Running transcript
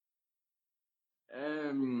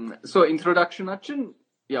So introductionችን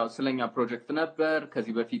ያው ስለኛ ፕሮጀክት ነበር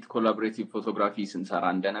ከዚህ በፊት ኮላቦሬቲቭ ፎቶግራፊ ስንሰራ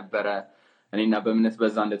እንደነበረ እኔና በእምነት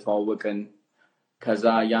በዛ እንደተዋወቅን ከዛ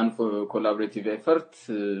ያን ኮላቦሬቲቭ ኤፈርት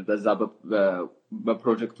በዛ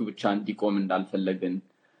በፕሮጀክቱ ብቻ እንዲቆም እንዳልፈለግን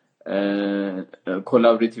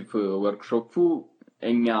ኮላቦሬቲቭ ወርክሾፑ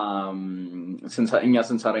እኛ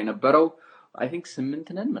ስንሰራ የነበረው I think 8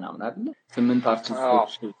 ነን ምናምን አይደል 8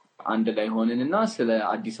 አርቲስቶች አንድ ላይ ሆነንና ስለ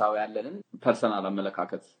አዲስ አበባ ያለንን ፐርሰናል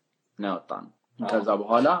አመለካከት ነው ያወጣን ከዛ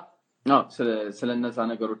በኋላ ስለነዛ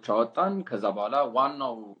ነገሮች አወጣን ከዛ በኋላ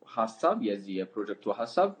ዋናው ሐሳብ የዚህ የፕሮጀክቱ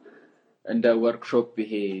ሐሳብ እንደ ወርክሾፕ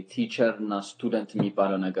ይሄ ቲቸር እና ስቱደንት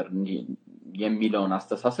የሚባለው ነገር የሚለውን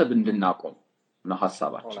አስተሳሰብ እንድናቆም ነው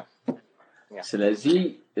ሐሳባችን ስለዚህ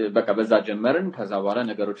በቃ በዛ ጀመርን ከዛ በኋላ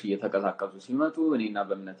ነገሮች እየተቀዛቀዙ ሲመጡ እኔና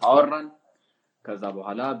በእምነት አወራን ከዛ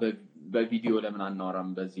በኋላ በቪዲዮ ለምን አናወራም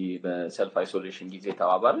በዚህ በሰልፍ አይሶሌሽን ጊዜ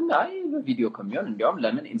ተባባልን አይ በቪዲዮ ከሚሆን እንዲያውም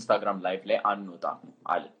ለምን ኢንስታግራም ላይቭ ላይ አንወጣም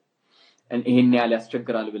አለ ይሄን ያለ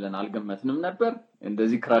ያስቸግራል ብለን አልገመትንም ነበር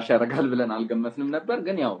እንደዚህ ክራሽ ያደርጋል ብለን አልገመትንም ነበር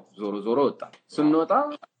ግን ያው ዞሮ ወጣ ስንወጣ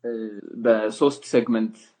በሶስት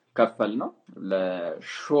ሴግመንት ከፈል ነው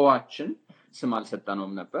ለሾዋችን ስም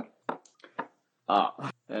አልሰጠነውም ነበር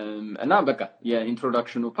እና በቃ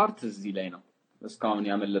የኢንትሮዳክሽኑ ፓርት እዚህ ላይ ነው እስካሁን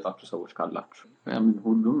ያመለጣችሁ ሰዎች ካላችሁ ምን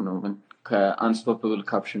ሁሉም ነው ከአንስቶፐብል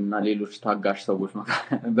ካፕሽን እና ሌሎች ታጋሽ ሰዎች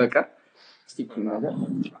በቀር ስቲክ ነገር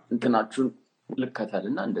እንትናችሁን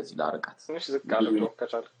ልከተልና እንደዚህ ላርቃት ትንሽ ዝቃለ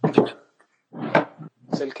ተወከቻል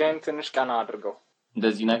ስልኬን ትንሽ ቀና አድርገው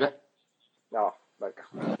እንደዚህ ነገር ያው በቃ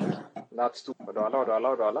ላትስቱ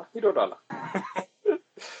ወደኋላ ሂዶዳላ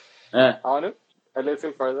አሁንም a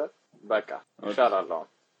little further በቃ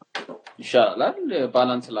ይሻላል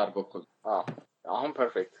ባላንስ ላርገው እኮ አሁን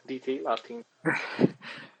ፐርፌክት ዲቴይል አርቲንግ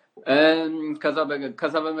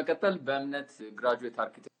ከዛ በመቀጠል በእምነት ግራጁዌት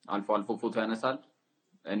አርኪቴክት አልፎ ፎቶ ያነሳል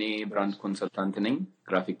እኔ ብራንድ ኮንሰልታንት ነኝ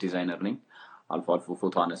ግራፊክ ዲዛይነር ነኝ አልፎ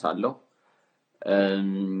ፎቶ አነሳለሁ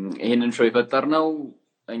ይሄንን ሾው የፈጠርነው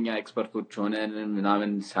እኛ ኤክስፐርቶች ሆነን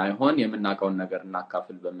ምናምን ሳይሆን የምናውቀውን ነገር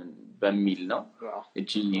እናካፍል በሚል ነው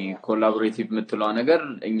እቺ ኮላቦሬቲቭ የምትለው ነገር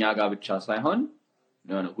እኛ ጋር ብቻ ሳይሆን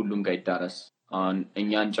ሁሉም ጋር ይዳረስ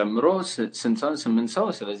እኛን ጨምሮ 8 ሰው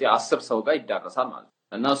ስለዚህ 10 ሰው ጋር ይዳረሳል ማለት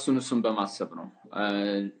እና እሱን በማሰብ ነው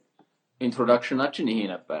ኢንትሮዳክሽናችን ይሄ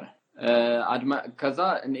ነበር ከዛ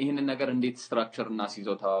ይሄንን ነገር እንዴት ስትራክቸር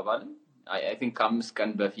እናስይዘው ተባባልን I think 5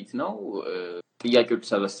 ቀን በፊት ነው ጥያቄዎች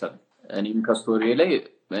ሰበሰብን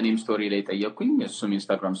እኔም ስቶሪ ላይ ጠየቅኩኝ እሱም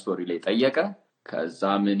ኢንስታግራም ስቶሪ ላይ ጠየቀ ከዛ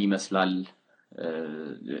ምን ይመስላል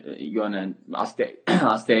የሆነ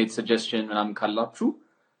አስተያየት ሰጀስሽን ምናምን ካላችሁ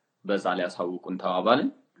በዛ ላይ አሳውቁን ተባባልን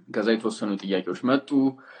ከዛ የተወሰኑ ጥያቄዎች መጡ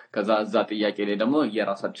ከዛ እዛ ጥያቄ ላይ ደግሞ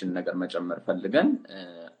የራሳችንን ነገር መጨመር ፈልገን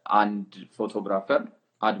አንድ ፎቶግራፈር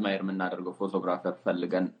አድማየር የምናደርገው ፎቶግራፈር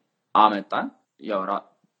ፈልገን አመጣን ያው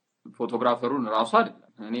ፎቶግራፈሩን ራሱ አይደለም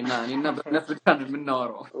እኔና በእነት ብቻ ነው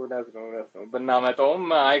የምናወራው እውነት ነው ብናመጣውም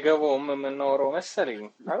አይገባውም የምናወራው መሰለኝ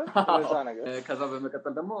ከዛ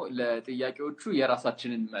በመቀጠል ደግሞ ለጥያቄዎቹ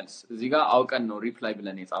የራሳችንን መልስ እዚህ ጋር አውቀን ነው ሪፕላይ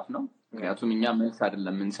ብለን የጻፍነው ምክንያቱም እኛ መልስ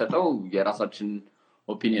አይደለም የምንሰጠው የራሳችን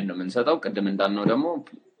ኦፒኒየን ነው የምንሰጠው ቅድም እንዳልነው ደግሞ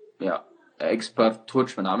ያው ኤክስፐርቶች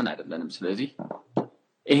ምናምን አይደለንም ስለዚህ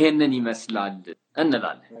ይሄንን ይመስላል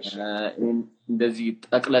እንላለን እንደዚህ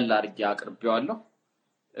ጠቅለል አድርጌ አቅርቤዋለሁ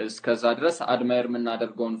እስከዛ ድረስ አድማየር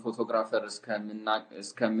የምናደርገውን ፎቶግራፈር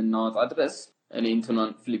እስከምናወጣ ድረስ እኔ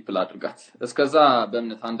እንትኗን ፍሊፕ ላድርጋት እስከዛ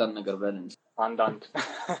በእምነት አንዳንድ ነገር በለን አንዳንድ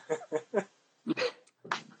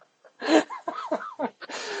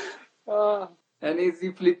እኔ እዚህ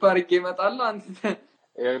ፍሊፕ አድርጌ እመጣለሁ አንተ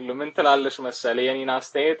ምን ትላለሽ መሰለኝ የኔን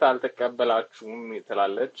አስተያየት አልተቀበላችሁም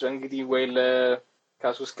ትላለች እንግዲህ ወይ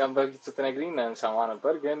ከ3 ቀን በፊት ስትነግሪኝ እንሰማ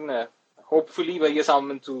ነበር ግን hopefully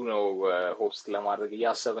በየሳምንቱ ነው ሆስት ለማድረግ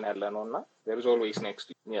ያሰብን ያለነውና there is always next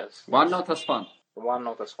week yes ዋናው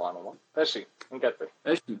ተስፋ ነው እሺ እንቀጥል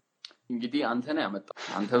እሺ እንግዲህ አንተ ነህ ያመጣው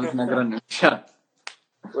አንተ ብትነግረን ይሻላል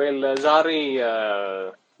ዛሬ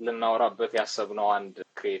ልናወራበት ያሰብነው አንድ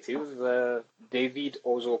ክሬቲቭ ዴቪድ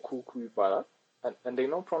ኦዞኩኩ ይባላል እንዴት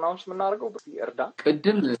ነው ፕሮናውንስ የምናደርገው እርዳ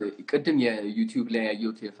ቅድም የዩቲዩብ ላይ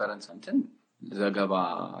ያየሁት የፈረንሳይን ዘገባ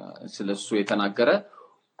ስለሱ የተናገረ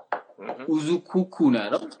ኡዙኩኩ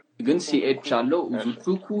ነው ግን ሲኤች አለው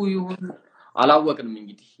ኡዙኩኩ ይሁን አላወቅንም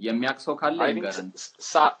እንግዲህ የሚያክሰው ካለ ይገርም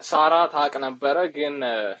ሳራ ታቅ ነበረ ግን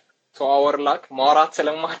ተዋወርላክ ማውራት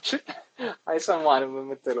ስለማችል አይሰማንም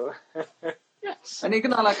የምትለው እኔ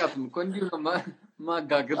ግን አላቃትም እኮ እንዲሁ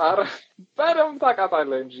ማጋግል በደም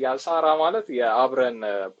ታቃታለህ እንጂ ያ ሳራ ማለት የአብረን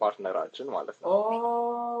ፓርትነራችን ማለት ነው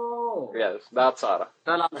yes that's ሳራ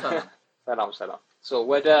ሰላም so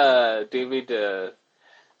ወደ ዴቪድ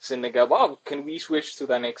ስንገባ can we switch to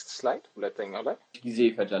the next slide ሁለተኛው ላይ ጊዜ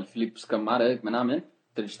ይፈጃል ፍሊፕ እስከማረግ ምናምን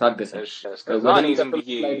ትንሽ ታገሰ እስከዛ እኔ ዝም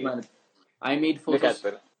ብዬ I made photos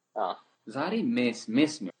ዛሬ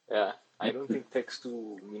ሜስ ነው I don't think text to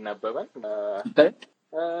የሚነበበን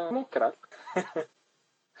ሞክራል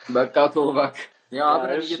በቃ ተወባክ ያው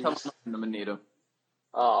አብረን እየተማርን ነው የምንሄደው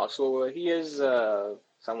so he is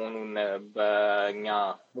ሰሞኑን በእኛ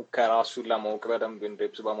ሙከራ እሱን ለማወቅ በደንብ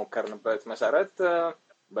እንደብስ በሞከርንበት መሰረት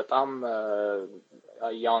በጣም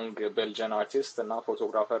young Belgian artist እና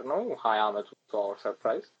ፎቶግራፈር ነው 20 አመቱ to our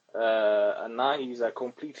surprise እና he's a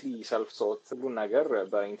completely self-taught ሁሉ ነገር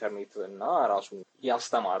በኢንተርኔት እና ራሱ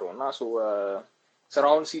ያስተማረውና so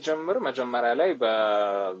ስራውን ሲጀምር መጀመሪያ ላይ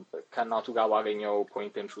ከናቱ ጋር ባገኘው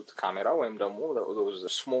point and shoot ካሜራ ወይም ደግሞ those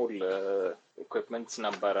small equipments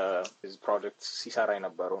ነበር his project ሲሰራ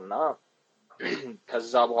የነበረውና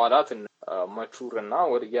ከዛ በኋላ mature እና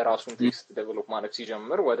ወደ የራሱን ቴክስት ዴቨሎፕ ማድረግ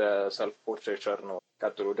ሲጀምር ወደ self portraiture ነው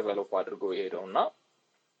ቀጥሎ ዴቨሎፕ አድርጎ የሄደውና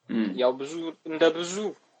ያው ብዙ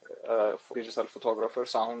digital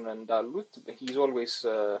photographers አሁን እንዳሉት he's always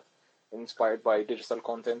inspired by digital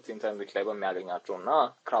content ኢንተርኔት ላይ በሚያገኛቸውና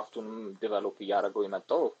ክራፍቱንም ዴቨሎፕ ያደረገው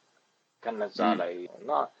የመጣው ከነዛ ላይ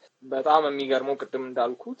እና በጣም የሚገርመው ቅድም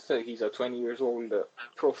እንዳልኩት he's a 20 years old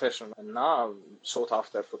professional እና sought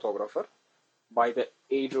after photographer by the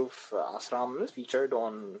age of 15 featured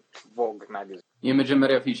on Vogue magazine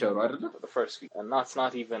የመጀመሪያ ፊቸሩ አይደለ the first feature and that's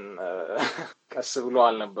not even ቀስ ብሎ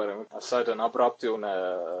አልነበረም sudden abrupt የሆነ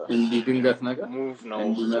ድንገት ነገር move ነው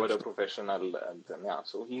ወደ professional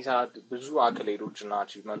so he's had ብዙ አክሌዶችና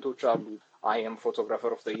አቺቭመንቶች አሉ I am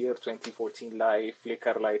photographer of the year 2014 ላይ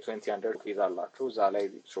Flickr ላይ 20 under ይዛላችሁ እዛ ላይ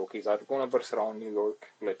ሾኬዝ አድርጎ ነበር ስራውን ኒውዮርክ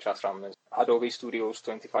 2015 Adobe Studios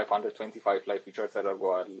 2525 ላይ ፊቸር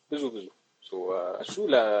ተደርጓል ብዙ so እሱ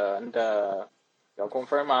እንደ ያው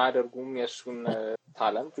ኮንፈርም አያደርጉም የሱን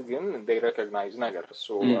ታለንት ግን they recognize ነገር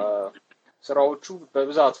so ስራዎቹ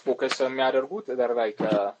በብዛት ፎከስ የሚያደርጉት there like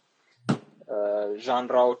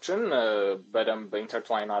ዣንራዎችን በደንብ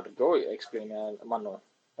ኢንተርትዋይን አድርገው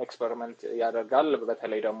ኤክስፐሪመንት ያደርጋል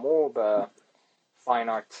በተለይ ደግሞ በፋይን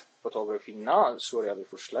አርት ፎቶግራፊ እና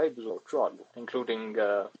ሱሪያሊስቶች ላይ ብዙዎቹ አሉ including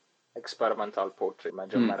experimental portrait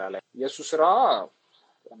መጀመሪያ ላይ የሱ ስራ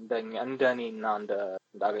እንደኔና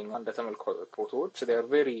እንዳገኘው እንደተመልከቶች they are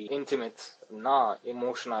very intimate እና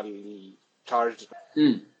emotionally charged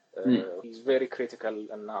he's very critical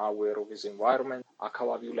and aware of his environment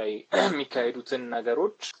አካባቢው ላይ የሚካሄዱትን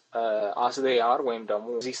ነገሮች as they are ወይም ደግሞ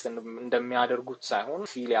exist እንደሚያደርጉት ሳይሆን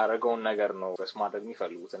ፊል ያደረገውን ነገር ነው ማድረግ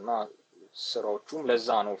የሚፈልጉት እና ስራዎቹም ለዛ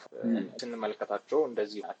ነው ስንመለከታቸው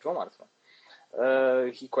እንደዚህ ናቸው ማለት ነው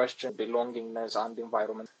he questioned belongingness and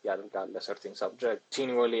environment ያደርጋል a certain subject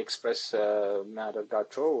continually express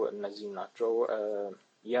የሚያደርጋቸው እነዚህ ናቸው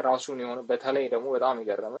የራሱን የሆነ በተለይ ደግሞ በጣም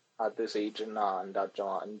ይገርም at this age እና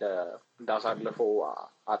እንዳሳለፈው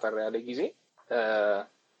አጠር ያለ ጊዜ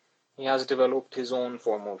he has developed his own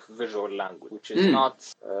form of visual language which is not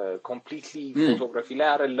completely photography ላይ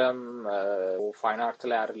አይደለም fine art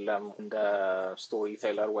ላይ አይደለም እንደ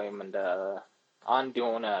storyteller ወይም እንደ አንድ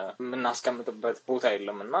የሆነ የምናስቀምጥበት ቦታ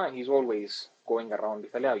የለምና he's always going around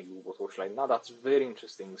የተለያዩ ቦታዎች ላይ እና that's very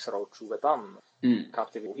interesting ስራዎቹ በጣም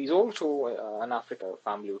captivating he's also an African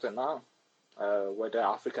family እና ወደ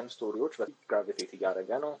አፍሪካን ስቶሪዎች gravitate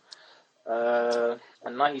እያደረገ ነው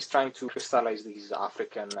እና he's trying to crystallize these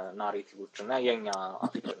African narratives እና የኛ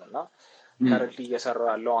አፍሪካን እና currently እየሰራ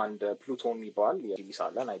ያለው አንድ ፕሉቶን የሚባል የጂቪስ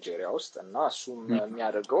አለ ናይጄሪያ ውስጥ እና እሱም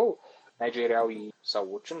የሚያደርገው ናይጄሪያዊ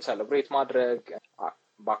ሰዎችን ሴሌብሬት ማድረግ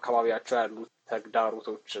በአካባቢያቸው ያሉ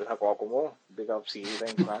ተግዳሮቶች ተቋቁሞ ቢጋፕሲ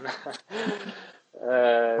እንኳን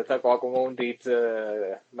ተቋቁሞ እንዴት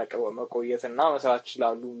መቆየትና መስራት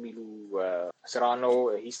ይችላሉ የሚሉ ስራ ነው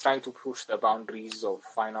he's trying to push the boundaries of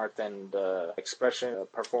fine art and expression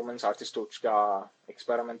performance artistoች ጋር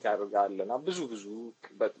ኤክስፐሪመንት ያደርጋልና ብዙ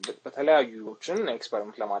በተለያዩዎችን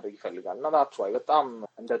ኤክስፐሪመንት ለማድረግ ይፈልጋል እና that's why በጣም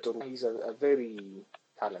እንደ ጥሩ he's a very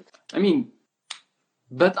talented I mean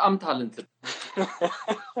በጣም talented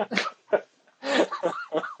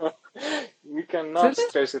we cannot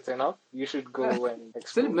stress it enough you should go and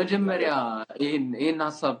explore መጀመሪያ ይሄን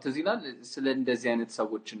ሐሳብ ተዚላል ስለ እንደዚህ አይነት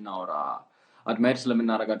ሰዎች እናወራ አድማየር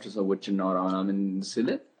ስለምናረጋቸው ሰዎች እናወራ ምናምን ስለ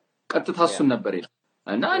ቀጥታ እሱን ነበር ይላል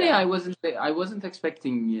እና እኔ I wasn't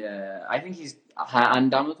expecting I think he's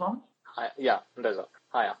 21 አመቱ አሁን ያ እንደዛ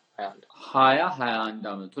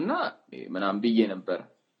 21 አመቱና ምናምን ብዬ ነበር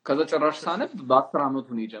ከዛ ጭራሽ ሳነብ በ10 አመቱ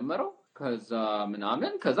ነው የጀመረው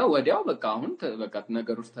ከዛ ወዲያው በቃ አሁን በቃ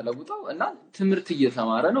ነገሮች ተለውጠው እና ትምህርት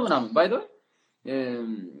እየተማረ ነው ምናምን by the way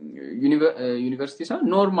ዩኒቨርሲቲ ሳይሆን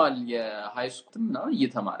ኖርማል የሃይ ስኩል እና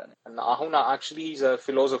እየተማረ ነው እና አሁን actually he's a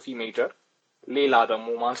philosophy major ሌላ ደግሞ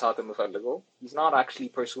ማንሳት የምፈልገው he's not actually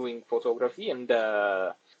pursuing photography እንደ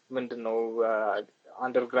ምንድነው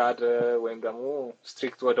አንደርግራድ ወይም ደግሞ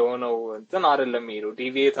ስትሪክት ወደ ሆነው እንትን አይደለም ሄደው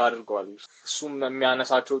ዴቪዬት አድርገዋል እሱም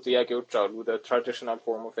የሚያነሳቸው ጥያቄዎች አሉ the traditional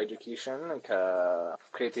form of education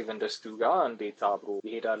ከክሬቲቭ ኢንዱስትሪ ጋር እንዴት አብሮ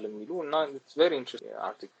ይሄዳል የሚሉ እና it's very interesting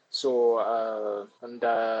article so and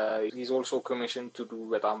he's also commissioned to do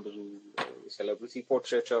በጣም ብዙ celebrity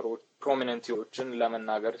portraitሮች prominentዎችን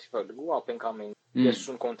ለመናገር ሲፈልጉ up and coming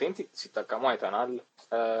የሱን ኮንቴንት ሲጠቀሙ አይተናል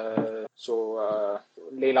so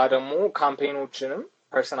ሌላ ደግሞ ካምፔኖችንም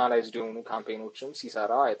ፐርሰናላይዝድ የሆኑ ካምፔኖችን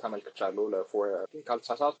ሲሰራ ተመልክቻለሁ ለፎር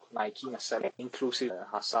ካልተሳሳትኩ ናይኪ መሰለኝ ኢንክሉሲቭ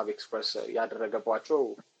ሀሳብ ኤክስፕረስ ያደረገባቸው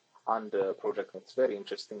አንድ ፕሮጀክት ነው very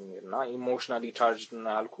interesting እና ኢሞሽናሊ ቻርጅድ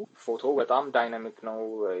ነው ያልኩ ፎቶ በጣም ዳይናሚክ ነው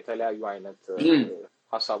የተለያዩ አይነት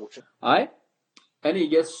ሀሳቦችን አይ እኔ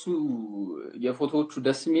የሱ የፎቶዎቹ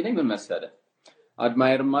ደስ የሚለኝ ምን መሰለህ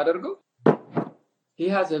አድማየር ማደርገው he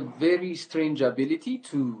has a very strange ability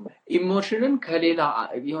to emotion ከሌላ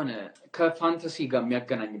የሆነ ከፋንታሲ ጋር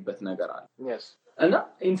የሚያገናኝበት ነገር አለ yes እና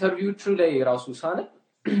ኢንተርቪውቹ ላይ ራሱ ሳለ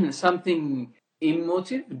something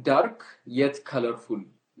emotive dark yet colorful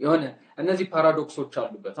የሆነ እነዚህ ፓራዶክሶች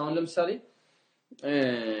አሉበት አሁን ለምሳሌ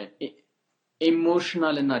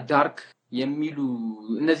ኢሞሽናል እና ዳርክ የሚሉ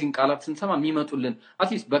እነዚህን ቃላት ስንሰማ የሚመጡልን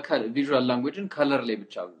አትሊስት በቪዥዋል ላንጉዌጅን ከለር ላይ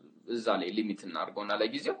ብቻ እዛ ላይ ሊሚት እናድርገውና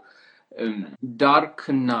ለጊዜው ዳርክ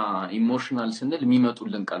እና ኢሞሽናል ስንል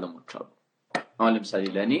የሚመጡልን ቀለሞች አሉ አሁን ለምሳሌ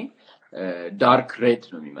ለኔ ዳርክ ሬድ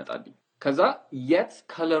ነው የሚመጣልኝ ከዛ የት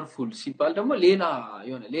ከለርፉል ሲባል ደግሞ ሌላ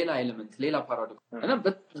የሆነ ሌላ ኤሌመንት ሌላ ፓራዶክስ እና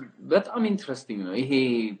በጣም ኢንትረስቲንግ ነው ይሄ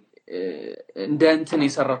እንደ እንትን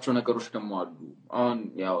የሰራቸው ነገሮች ደግሞ አሉ አሁን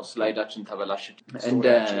ያው ስላይዳችን ተበላሽ እንደ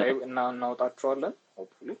እናውጣቸዋለን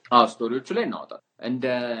ሆፕፉሊ ስቶሪዎቹ ላይ እናውጣለን እንደ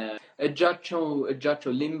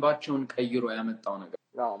እጃቸው ሊምባቸውን ቀይሮ ያመጣው ነገር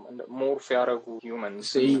ሞርፍ ያደረጉ ሂውመንስ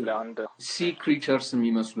ለአንድ ሲ ክሪቸርስ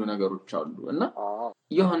የሚመስሉ ነገሮች አሉ እና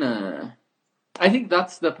የሆነ I think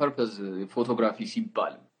that's the purpose photography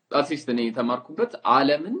ሲባል አትሊስት እኔ የተማርኩበት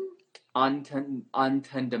ዓለምን አንተ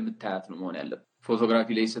እንደምታያት ነው መሆን ያለበት ፎቶግራፊ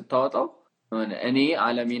ላይ ስታወጣው እኔ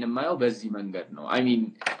ዓለሜን የማየው በዚህ መንገድ ነው I mean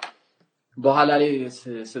በኋላ ላይ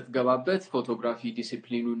ስትገባበት ፎቶግራፊ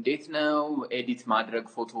ዲሲፕሊኑ እንዴት ነው ኤዲት ማድረግ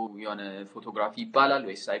ፎቶ የሆነ ፎቶግራፊ ይባላል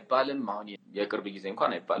ወይስ አይባልም አሁን የቅርብ ጊዜ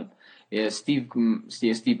እንኳን አይባልም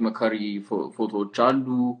የስቲቭ መከሪ ፎቶዎች አሉ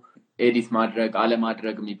ኤዲት ማድረግ አለ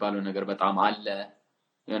ማድረግ የሚባለው ነገር በጣም አለ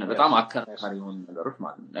የሆነ በጣም አከራካሪ የሆኑ ነገሮች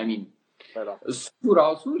ማለት ነው I mean እሱ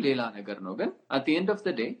ራሱ ሌላ ነገር ነው ግን at the end of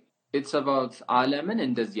the day it's about ዓለምን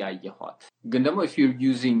እንደዚህ አየኋት ግን ደግሞ if you're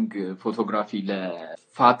using photography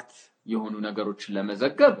ለፋክት የሆኑ ነገሮችን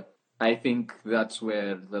ለመዘገብ I think that's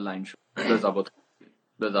where the line should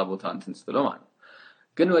በዛ ቦታ እንትን ስትለው ማለት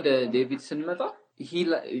ግን ወደ ዴቪድ ስንመጣ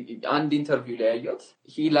አንድ ኢንተርቪው ላይ ያየሁት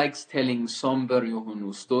he likes telling somber የሆኑ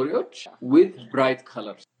ስቶሪዎች with bright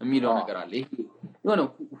colors የሚለው ነገር አለ ይሄ የሆነ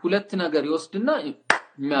ሁለት ነገር ይወስድና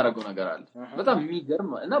የሚያደርገው ነገር አለ በጣም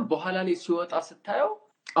የሚገርም እና በኋላ ላይ ሲወጣ ስታየው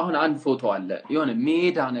አሁን አንድ ፎቶ አለ የሆነ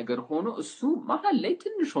ሜዳ ነገር ሆኖ እሱ መሀል ላይ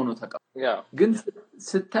ትንሽ ሆኖ ግን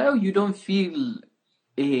ስታየው you don't feel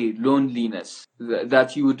a loneliness that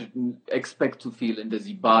you would expect to feel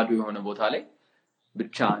እንደዚህ ባዶ የሆነ ቦታ ላይ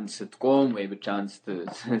ብቻን ስትቆም ወይ ብቻን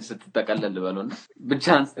ስትተቀለል በለውና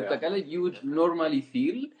ብቻን ስትተቀለል you would normally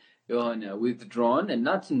feel የሆነ withdrawn እና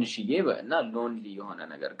ትንሽዬ እና lonely የሆነ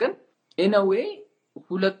ነገር ግን in a way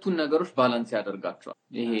ሁለቱን ነገሮች ባላንስ ያደርጋቸዋል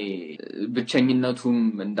ይሄ ብቸኝነቱም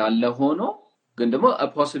እንዳለ ሆኖ ግን ደግሞ a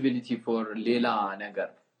possibility for ሌላ ነገር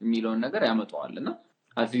የሚለውን ነገር ያመጣዋልና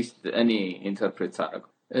at least እኔ ኢንተርፕሬት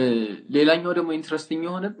አደረገው ሌላኛው ደግሞ ኢንትረስቲንግ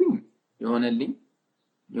የሆነልኝ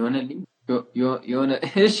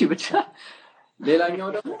እሺ ብቻ ሌላኛው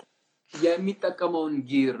ደግሞ የሚጠቀመውን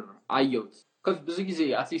ጊር አየሁት ብዙ ጊዜ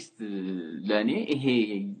አትሊስት ለኔ ይሄ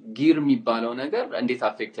ጊር የሚባለው ነገር እንዴት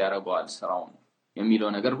አፌክት ያደርገዋል ስራውን የሚለው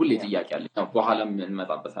ነገር ሁሌ ጥያቄ አለ በኋላም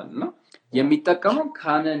እንመጣበታልና የሚጠቀመው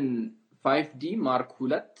ካነን 5D ማርክ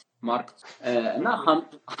 2 ማርክ እና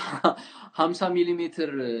 50 ሚሊ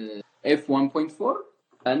f1.4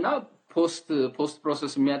 እና ፖስት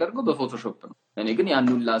ፕሮሰስ የሚያደርገው በፎቶሾፕ ነው እኔ ግን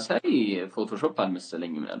ያንኑ ላሳይ ፎቶሾፕ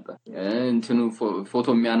አልመሰለኝም ነበር እንትኑ ፎቶ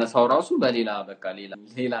የሚያነሳው ራሱ በሌላ በቃ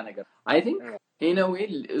ሌላ ነገር I think in a way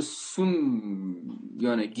እሱም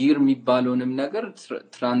የሆነ ጊር የሚባለውንም ነገር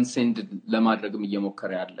ትራንሴንድ ለማድረግም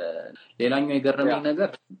እየሞከረ ያለ ሌላኛው የገረመኝ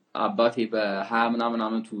ነገር አባቴ በ20 ምናምን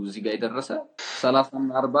አመቱ እዚህ ጋር የደረሰ 30 እና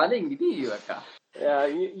 40 ላይ እንግዲህ በቃ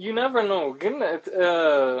you never know ግን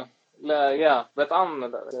yeah በጣም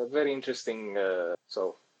very interesting so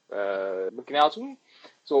ምክንያቱም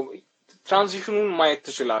so transitionun ማየት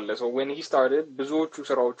ትችላለህ so when he started ብዙዎቹ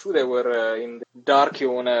ስራዎቹ they were in dark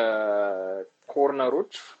የሆነ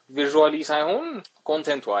ኮርነሮች visually ሳይሆን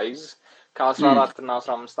content wise ከ14 እና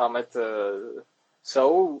 15 አመት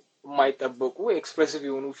ሰው ማይጠበቁ ኤክስፕሬሲቭ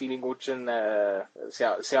የሆኑ ፊሊንጎችን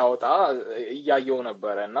ሲያወጣ ያያየው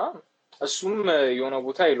ነበርና እሱም የሆነ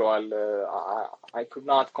ቦታ ይለዋል I could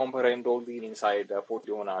not comprehend all the inside for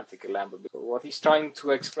the one article and what he's trying to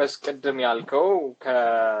express ቅድም ያልከው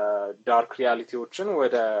ከዳርክ ሪያሊቲዎችን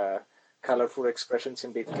ወደ colorful expressions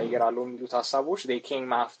እንዴት ቀይራሉ የሚሉት ሐሳቦች they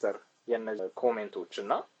came after የነዚህ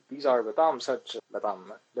ኮሜንቶችና these are በጣም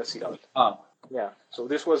ደስ ይላል yeah so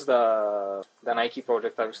this was the Nike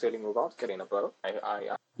project I was telling you about ከኔ ነበረው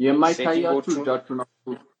የማይታያችሁ ጃችሁ ነው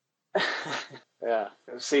yeah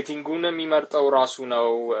ሴቲንጉን የሚመርጠው ራሱ ነው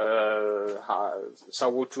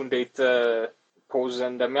ሰዎቹ እንዴት ፖዝ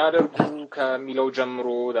እንደሚያደርጉ ከሚለው ጀምሮ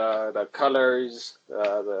the colors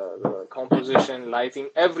the composition lighting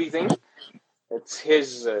everything it's his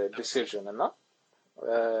decision እና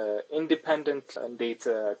independent እንዴት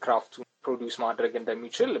ክራፍቱ ፕሮዲዩስ ማድረግ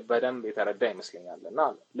እንደሚችል በደንብ የተረዳ ይመስለኛልና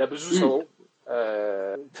ለብዙ ሰው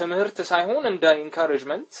ትምህርት ሳይሆን እንደ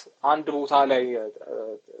ኢንካሬጅመንት አንድ ቦታ ላይ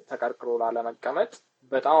ተቀርቅሮ ላለመቀመጥ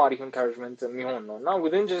በጣም አሪፍ ኢንካሬጅመንት የሚሆን ነውና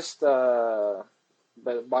within just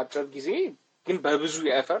ባጭር ጊዜ ግን በብዙ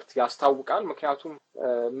ኤፈርት ያስታውቃል ምክንያቱም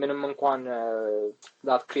ምንም እንኳን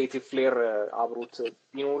that creative flair አብሮት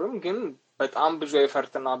ቢኖርም ግን በጣም ብዙ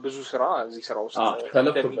ኤፈርት እና ብዙ ስራ እዚህ ስራ ውስጥ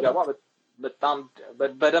እንደሚገባ በጣም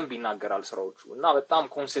በደንብ ይናገራል ስራዎቹ እና በጣም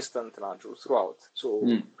ኮንሲስተንት ናቸው throughout so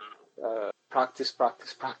practice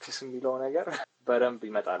የሚለው ነገር በደንብ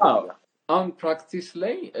ይመጣል አሁን ፕራክቲስ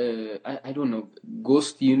ላይ I don't know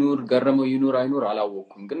ጎስት ይኑር ገረመው ይኑር አይኑር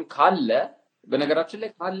አላወኩም ግን ካለ በነገራችን ላይ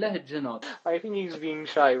ካለ እጅ ነው I think he's being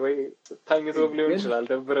shy ወይ ታኝቶ ሊሆን ይችላል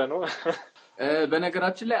ደብረ ነው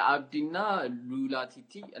በነገራችን ላይ አብዲና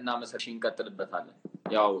ሉላቲቲ እና መሰለኝ እንቀጥልበታለን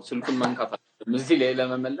ያው ስልኩን መንካት እዚህ ላይ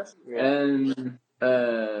ለመመለስ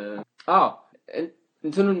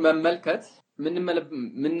እንትኑን መመልከት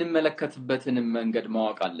ምንመለከትበትን መንገድ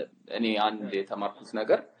ማወቅ አለብን እኔ አንድ የተማርኩት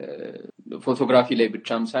ነገር ፎቶግራፊ ላይ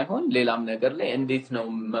ብቻም ሳይሆን ሌላም ነገር ላይ እንዴት ነው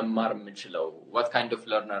መማር የምንችለው what kind of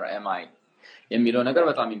learner am I የሚለው ነገር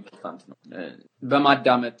በጣም ኢምፖርታንት ነው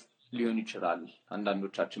በማዳመጥ ሊሆን ይችላል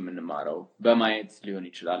አንዳንዶቻችን የምንማረው በማየት ሊሆን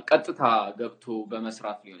ይችላል ቀጥታ ገብቶ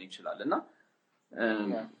በመስራት ሊሆን ይችላልና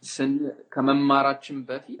ከመማራችን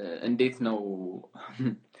በፊት እንዴት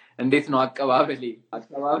ነው አቀባበሌ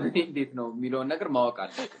እንዴት ነው የሚለው ነገር ማወቅ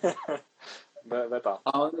አለብን በጣም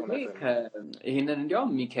አሁን ይሄንን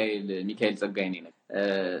እንዲያውም ሚካኤል ጸጋዬ ነው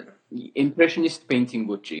ኢምፕሬሽኒስት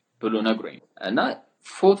ፔይንቲንጎች ብሎ ነግሮኝ እና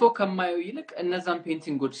ፎቶ ከማየው ይልቅ እነዛን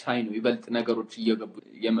ፔይንቲንጎች ሳይ ነው ይበልጥ ነገሮች እየገቡ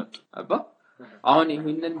የመጡ አባ አሁን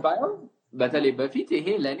ይሄንን ባየው በተለይ በፊት ይሄ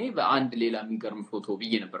ለኔ በአንድ ሌላ የሚገርም ፎቶ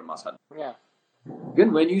ብዬ ነበር ማሳለ ግን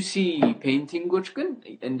when you see paintingዎች ግን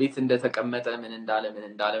እንዴት እንደተቀመጠ ምን እንዳለ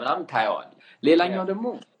ምናምን ታያዋል ሌላኛው ደግሞ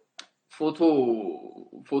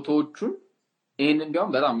ፎቶዎቹን ይሄን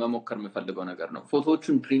እንዲያውም በጣም መሞከር የምፈልገው ነገር ነው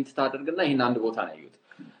ፎቶዎቹን ፕሪንት ታደርግና ይሄን አንድ ቦታ ነው ያዩት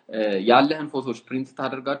ያለህን ፎቶዎች ፕሪንት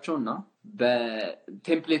ታደርጋቸውና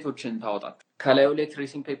በቴምፕሌቶችን ታወጣቸው ከላዩ ላይ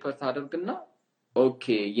ትሬሲንግ ፔፐር ታደርግና ኦኬ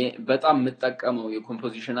በጣም የምጠቀመው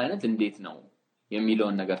የኮምፖዚሽን አይነት እንዴት ነው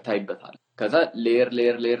የሚለውን ነገር ታይበታል ከዛ ሌየር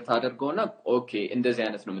ታደርገውና ኦኬ እንደዚህ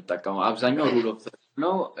አይነት ነው የምጠቀመው አብዛኛው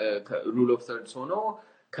ሩል ኦፍ ተርድስ ሆኖ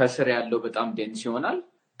ከስር ያለው በጣም ዴንስ ይሆናል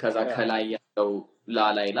ከዛ ከላይ ያለው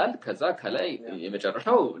ላላ ይላል ከዛ ከላይ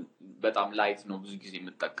የመጨረሻው በጣም ላይት ነው ብዙ ጊዜ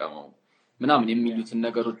የምጠቀመው ምናምን የሚሉትን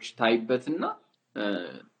ነገሮች ታይበትና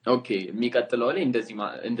ኦኬ የሚቀጥለው ላይ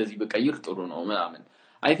እንደዚህ በቀይር ጥሩ ነው ምናምን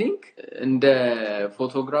I think እንደ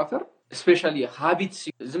ፎቶግራፈር especially habits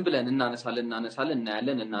ዝም ብለን እናነሳለን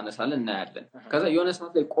እናያለን ከዛ የሆነ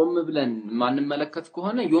ሰዓት ላይ ቆም ብለን ማንመለከት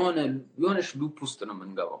ከሆነ የሆነሽ ሉፕ ውስጥ ነው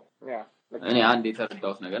የምንገባው እኔ አንድ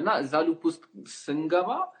የተረዳሁት ነገርና እዛ ሉፕ ውስጥ ስንገባ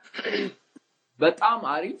በጣም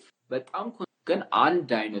አሪፍ በጣም ግን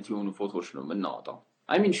አንድ አይነት የሆኑ ፎቶዎች ነው የምናወጣው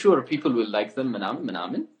I mean sure people will like them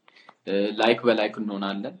ምናምን ላይክ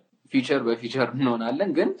እንሆናለን ፊቸር በፊቸር እንሆናለን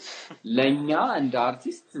ግን ለኛ እንደ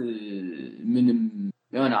አርቲስት ምንም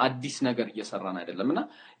የሆነ አዲስ ነገር እየሰራን አይደለምና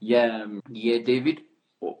የዴቪድ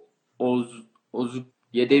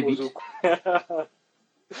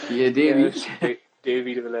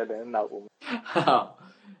ብለን እናቆም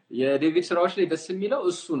የዴቪድ ስራዎች ላይ ደስ የሚለው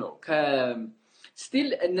እሱ ነው ስቲል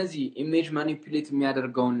እነዚህ ኢሜጅ ማኒፑሌት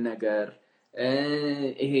የሚያደርገውን ነገር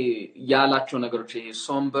ይሄ ያላቸው ነገሮች ይሄ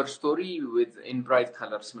ሶምበር ስቶሪ with in bright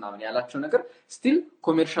colors ምናምን ያላቸው ነገር still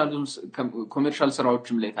ኮሜርሻል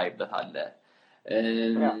ስራዎችም ላይ ታይበታል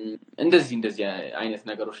እንደዚህ አይነት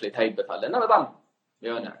ነገሮች ላይ ታይበታል እና በጣም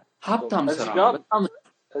የሆነ ሀብታም ስራ በጣም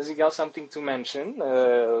እዚህ ጋር something to mention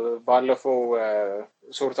ባለፈው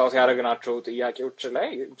ሶርት አውት ያደረግናቸው ጥያቄዎች ላይ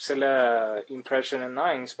ስለ ኢምፕሬሽን እና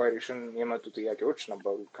ኢንስፓይሬሽን የመጡ ጥያቄዎች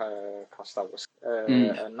ነበሩ ካስታወስ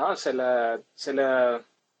እና ስለ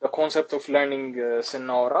the concept of learning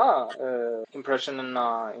ስናወራ ኢምፕሬሽን እና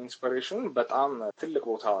ኢንስፓይሬሽን በጣም ትልቅ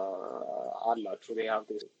ቦታ አላቸው they have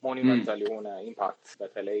this monumental የሆነ ኢምፓክት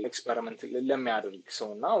በተለይ ኤክስፐሪመንት ለሚያደርግ ሰው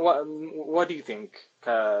እና what do you think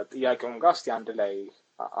ከጥያቄውም ጋር እስቲ አንድ ላይ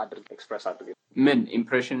አድርግ ኤክስፕረስ አድርግ ምን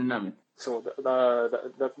ኢምፕሬሽን እና ምን so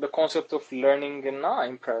the concept of learning እና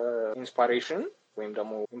inspiration ወይም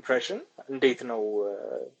ደግሞ impression እንዴት ነው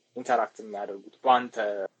ኢንተራክት የሚያደርጉት በአንተ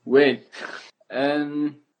well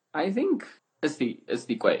I think እስቲ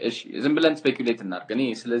ቆይ እሺ ዝም ብለን ስፔኩሌት እናድርግ እኔ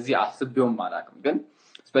ስለዚህ አስቤውም አላውቅም ግን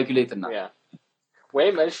ስፔኩሌት እናድርግ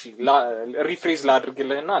ወይም እሺ ሪፍሬዝ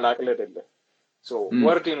ላድርግልህና ላቅልልልህ so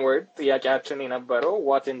word in word ጥያቄያችን የነበረው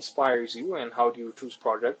what inspires you and how do you choose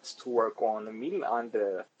projects to work on የሚል አንድ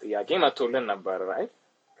ጥያቄ መጥቶልን ነበር right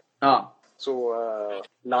so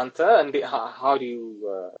ላንተ how do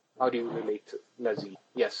you relate ለዚህ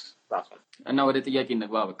yes that one እና ወደ ጥያቄ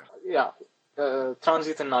እንግባ በቃ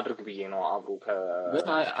ትራንዚት እናድርግ ብዬ ነው አብሮ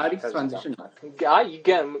አሪፍ ትራንዚሽን ነው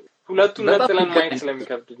ሁለቱን ነጥለን ማየት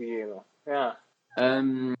ስለሚከብድ ብዬ ነው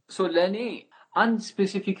so ለኔ አንድ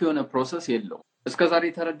ስፔሲፊክ የሆነ ፕሮሰስ የለውም እስከዛሬ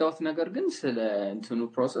የተረዳሁት ነገር ግን ስለ እንትኑ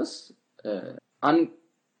ፕሮሰስ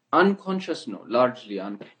unconscious ነው largely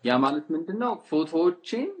ያ ማለት ምንድነው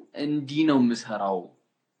ፎቶዎችን እንዲህ ነው የምሰራው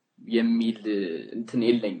የሚል እንትን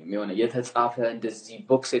የለኝም የሆነ የተጻፈ እንደዚህ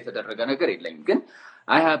ቦክስ የተደረገ ነገር የለኝም ግን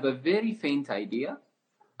I have a very faint idea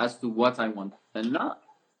as to what I want እና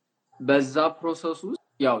በዛ ፕሮሰስ ውስጥ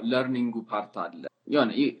ያው ለርኒንግ ፓርት አለ የሆነ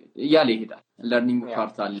ያለ ይሄዳል ለርኒንግ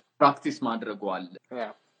ፓርት አለ ፕራክቲስ ማድረጉ አለ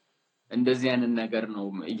እንደዚህ አይነት ነገር ነው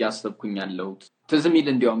እያሰብኩኝ ያለሁት ትዝም ይል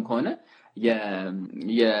እንዲያውም ከሆነ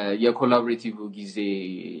የኮላቦሬቲቭ ጊዜ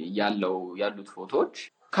ያሉት ፎቶዎች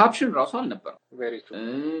ካፕሽን ራሱ አልነበረም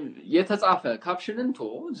የተጻፈ ካፕሽንን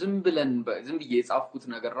ዝም ብዬ የጻፍኩት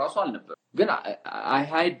ነገር ራሱ አልነበረም ግን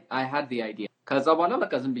I had the idea ከዛ በኋላ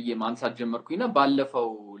በቃ ዝም ብዬ ማንሳት ጀመርኩኝና ባለፈው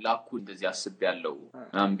ላኩ እንደዚህ አስቤያለሁ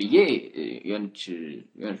ብዬ የሆነች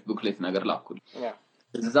ቡክሌት ነገር ላኩ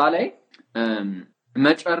እዛ ላይ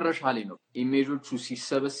መጨረሻ ላይ ነው ኢሜጆቹ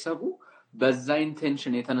ሲሰበሰቡ በዛ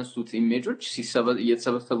ኢንቴንሽን የተነሱት ኢሜጆች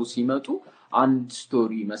እየተሰበሰቡ ሲመጡ አንድ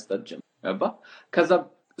ስቶሪ መስጠት ጀመረ ከዛ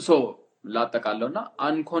ላጠቃለውና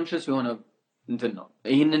አንኮንሺየስ የሆነ እንትን ነው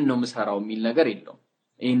ይሄንን ነው የምሰራው የሚል ነገር የለውም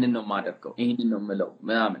ይሄንን ነው ማደርገው ይሄንን ነው ምለው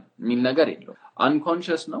ምናምን የሚል ነገር የለውም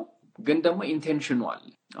አንኮንሺየስ ነው ግን ደግሞ ኢንቴንሽናል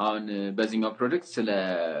አሁን በዚህኛው ፕሮጀክት ስለ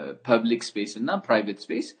ፐብሊክ ስፔስ እና ፕራይቬት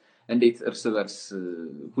ስፔስ እንዴት እርስ በርስ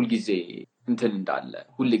ሁልጊዜ እንትን እንዳለ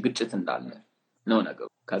ሁሌ ግጭት እንዳለ ነው ነገሩ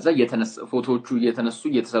ከዛ ፎቶዎቹ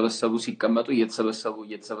እየተሰበሰቡ ሲቀመጡ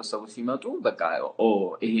እየተሰበሰቡ ሲመጡ በቃ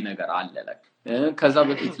ይሄ ነገር አለ ከዛ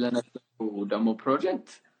በፊት ለነበረው ደግሞ ፕሮጀክት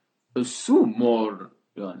እሱ ሞር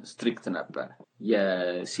ስትሪክት ነበር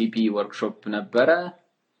የሲፒ ወርክሾፕ ነበረ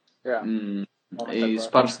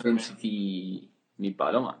ስፓርስ ዴንሲቲ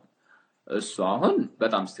የሚባለው ማለት እሱ አሁን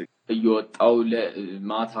በጣም ስትሪክት እየወጣው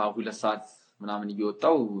ለማታ 2 ሰዓት ምናምን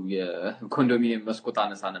እየወጣው የኮንዶሚኒየም መስኮት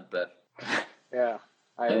አነሳ ነበር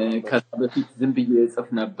ከዛ በፊት ዝም ብዬ ጽፍ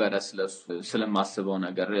ነበረ ስለማስበው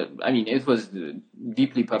ነገር I mean it was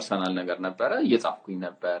deeply personal ነገር ነበረ እየጻፍኩኝ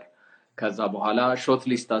ነበር ከዛ በኋላ ሾርት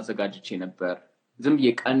ሊስት አዘጋጅቼ ነበር ዝም ብዬ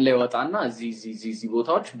ቀን ላይ ወጣና እዚህ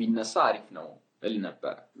ቦታዎች ቢነሳ አሪፍ ነው እል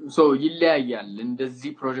ነበር ይለያያል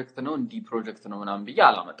እንደዚህ ፕሮጀክት ነው እንዲህ ፕሮጀክት ነው ምናምን ብዬ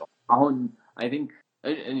አላመጣው አሁን I think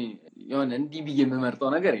የሆነ እንዲህ ብዬ የምመርጠው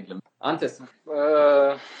ነገር የለም አንተስ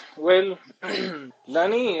well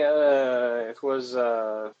ለኔ it was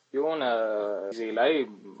የሆነ ጊዜ ላይ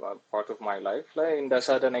part of my life ላይ እንደ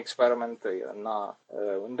sudden experiment እና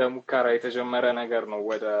እንደ ሙከራ የተጀመረ ነገር ነው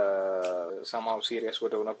ወደ somehow serious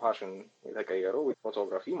ወደ ሆነ passion የተቀየረው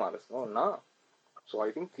photography ማለት ነው እና so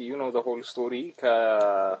I think you know the whole story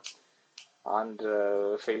አንድ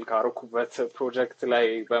ፌል ካረኩበት ፕሮጀክት ላይ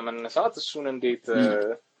በመነሳት እሱን እንዴት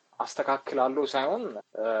አስተካክላለሁ ሳይሆን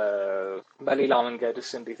በሌላ መንገድስ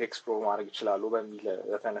እንዴት ኤክስፕሎር ማድረግ ይችላል በሚል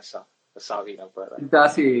የተነሳ ሐሳቤ ነበር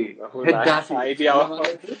ዳሴ አይዲያ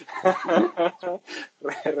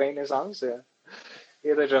ሬኔሳንስ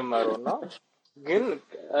የተጀመረውና ግን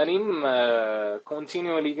እኔም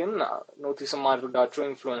ኮንቲኒዩሊ ግን ኖቲስ ማድረጋቸው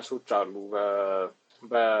ኢንፍሉዌንሶች አሉ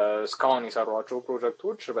በስካውን የሰሯቸው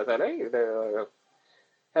ፕሮጀክቶች በተለይ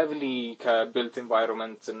heavily built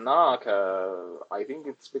environment እና I think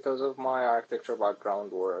it's because of my architecture background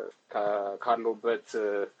or ካለሁበት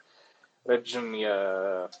ረጅም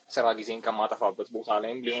የስራ ጊዜን ከማጠፋበት ቦታ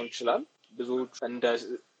ላይም ሊሆን ይችላል ብዙዎች እንደ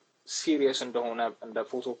ሲሪየስ እንደሆነ እንደ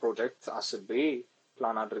ፎቶ ፕሮጀክት አስቤ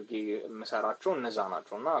ፕላን አድርጌ የምሰራቸው እነዛ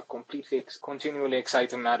ናቸው እና ኮምፕሊትሊ ኮንቲኒዩሊ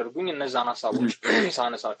ኤክሳይት የሚያደርጉኝ እነዛን ሀሳቦች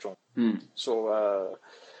ሳነሳቸው ሶ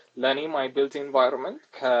ለእኔ ማይ ቢልት ኢንቫይሮንመንት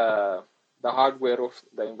the hardware of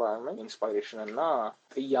the environment inspiration እና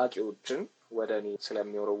ጥያቄዎችን ወደ እኔ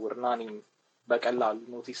ስለሚወረውርና እኔም በቀላሉ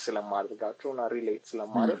ኖቲስ ስለማደርጋቸው እና ሪሌት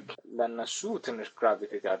ስለማደርግ ለእነሱ ትንሽ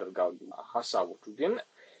ግራቪቴት ያደርጋሉ ሀሳቦቹ ግን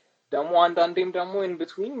ደግሞ አንዳንዴም ደግሞ in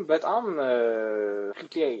between በጣም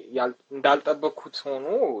እንዳልጠበቅኩት ሆኖ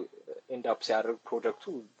end up ሲያደርግ ፕሮጀክቱ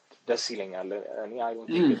ደስ ይለኛል እኔ I don't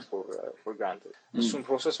take it for granted እሱን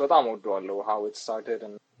ፕሮሰስ በጣም ወደዋለሁ how it started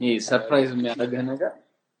and ሰርፕራይዝ የሚያደርገህ ነገር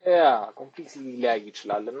completely ሊያይ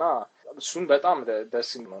ይችላል እና እሱን በጣም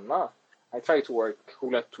ደስ ነውና I try to work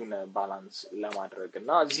ሁለቱን ባላንስ ለማድረግ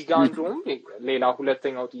እና እዚህ ጋር እንደውም ሌላ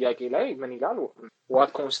ሁለተኛው ጥያቄ ላይ ምን ይላል what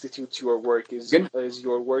constitutes your work is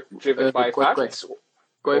your work driven by facts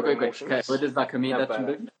ቆይ ወደዛ ከመሄዳችን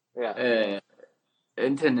በፊት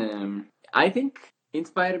እንትን I think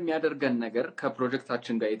ኢንስፓየር የሚያደርገን ነገር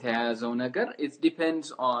ከፕሮጀክታችን ጋር የተያያዘው ነገር it depends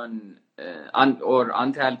on or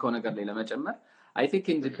አንተ ያልከው ነገር ላይ ለመጨመር I think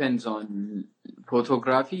it depends on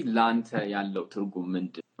photography ላንተ ያለው ትርጉም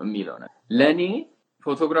ምንድን የሚለው ነው ለኔ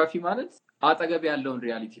ፎቶግራፊ ማለት አጠገብ ያለውን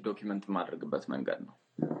ሪያሊቲ ዶክመንት ማድረግበት መንገድ ነው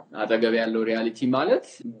አጠገብ ያለው ሪያሊቲ ማለት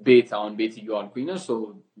ቤት እያልኩኝ ነው ሶ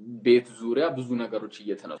ቤት ዙሪያ ብዙ ነገሮች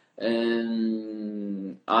እየተነሱ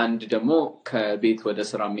አንድ ደግሞ ከቤት ወደ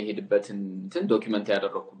ስራ መሄድበትን እንትን ዶክመንት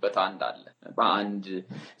ያደረኩበት አንድ አለ በአንድ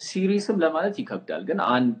ሲሪስም ለማለት ይከብዳል ግን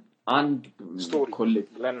አንድ ስቶሪ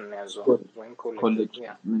ኮሌጅ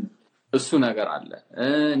እሱ ነገር አለ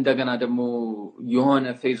እንደገና ደግሞ የሆነ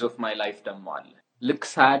ፌዝ ኦፍ ማይ ላይፍ ደግሞ አለ ልክ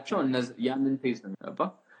ሳያቸው ያንን ፌዝ ነው ያባ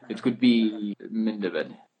it could be ምን ልበል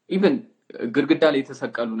even ግድግዳ ላይ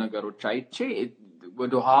የተሰቀሉ ነገሮች አይቼ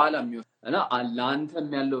ወደ ኋላ እና ላንተም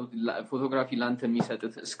ያለው ፎቶግራፊ ላንተ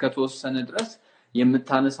የሚሰጥት እስከተወሰነ ድረስ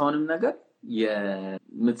የምታነሳውንም ነገር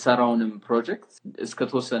የምትሰራውንም ፕሮጀክት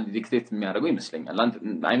እስከተወሰነ ዲክቴት የሚያደርገው ይመስለኛል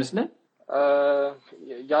አይመስልም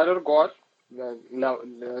ያደርገዋል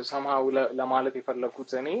somehow ለማለት የፈለኩት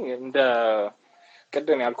እኔ እንደ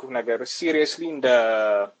ቀደም ያልኩት ነገር ሲሪየስሊ እንደ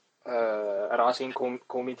ራሴን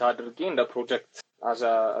ኮሚት አድርጌ እንደ ፕሮጀክት as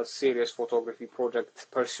a serious photography project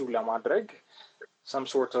pursue ለማድረግ some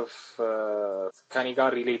sort of ከኔ ጋር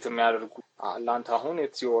ሪሌት የሚያደርጉ ላንተ አሁን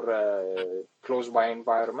it's your close by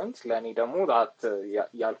environment ለኔ ደግሞ that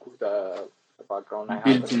ያልኩት background I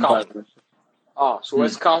have so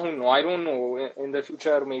እስካሁን ነው I don't know in the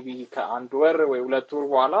future maybe ከአንድ ወር ወይ ሁለት ወር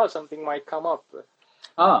በኋላ something might come up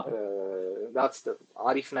that's the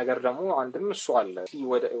አሪፍ ነገር ደግሞ አንድም እሱ አለ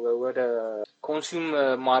ወደ ኮንሱም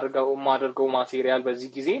ማድረገው ማቴሪያል በዚህ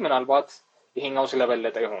ጊዜ ምናልባት ይሄኛው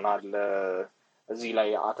ስለበለጠ ይሆናል እዚህ ላይ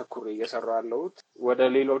አተኩሬ እየሰራሁ ያለሁት ወደ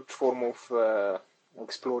ሌሎች ፎርም ኦፍ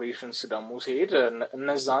ኤክስፕሎሬሽንስ ደግሞ ሲሄድ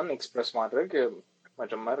እነዛን ኤክስፕረስ ማድረግ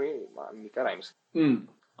መጀመሪያ የሚቀር አይመስልም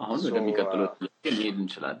አሁን ወደሚቀጥለው ሊሄድ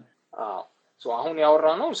እንችላለን so አሁን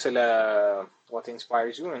ያወራነው ስለ what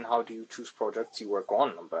inspires you and how do you choose projects you work on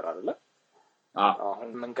ነበር አይደለ አሁን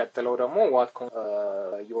የምንቀጥለው ደግሞ what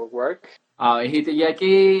your work ይሄ ጥያቄ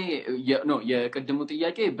የቅድሙ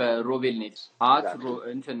ጥያቄ በሮቤል ኔት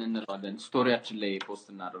እንትን እንለዋለን ስቶሪያችን ላይ ፖስት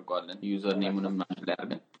እናደርገዋለን ዩዘር ኔሙንም ማለት ላይ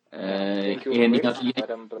አድርገን ይሄንኛው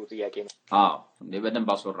ጥያቄ ነው እንዴ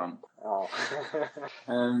በደንብ አስወራን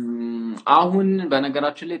አሁን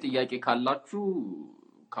በነገራችን ላይ ጥያቄ ካላችሁ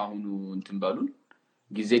ካሁኑ እንትን በሉን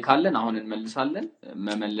ጊዜ ካለን አሁን እንመልሳለን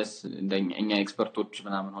መመለስ እንደኛ ኤክስፐርቶች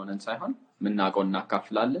ምናምን ሆነን ሳይሆን ምናቀው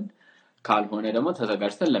እናካፍላለን ካልሆነ ደግሞ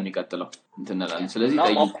ተዘጋጅተን ለሚቀጥለው እንትነላለን ስለዚህ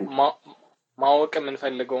ጠይቁ ማወቅ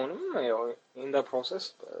የምንፈልገውንም in the process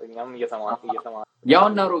እኛም እየተማር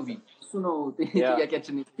ያውና ሮቢ እሱ ነው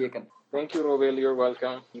ጥያቄያችን ይጠየቀን thank you robel you're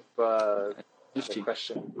welcome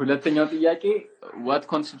ሁለተኛው ጥያቄ what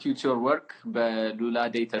constitutes your work በሉላ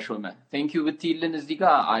ዴይ ተሾመ thank you ብትይልን እዚህ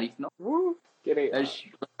ጋር አሪፍ ነው እሺ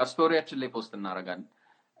ስቶሪያችን ላይ ፖስት እናደርጋለን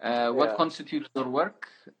what constitutes your work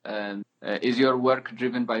is your work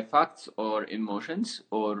driven by facts or emotions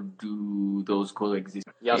or do those coexist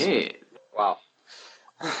yes wow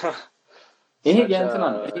ይሄ ያንተና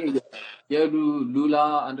የሉላ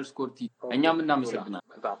 _t እኛም እናመሰግናለን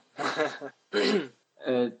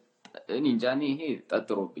እኔ እንጃኔ ይሄ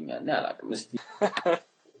ጠጥሮብኛል ያላቅም እስቲ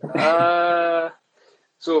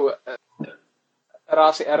so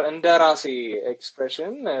እንደ ራሴ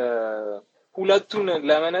ኤክስፕሬሽን ሁለቱን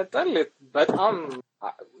ለመነጠል በጣም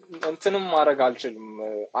እንትንም ማድረግ አልችልም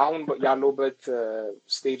አሁን ያለውበት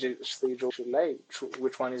ስቴጆች ላይ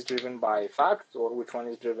which one is driven by fact or which one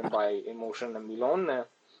is driven by emotion የሚለውን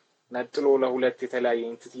ነጥሎ ለሁለት የተለያየ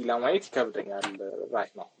ኤንቲቲ ለማየት ይከብደኛል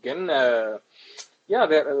right now ግን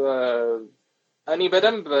እኔ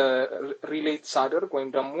በደንብ ሪሌት ሳደርግ ወይም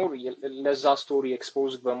ደግሞ ለዛ ስቶሪ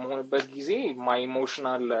ኤክስፖዝድ በመሆንበት ጊዜ my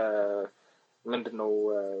emotional ምንድነው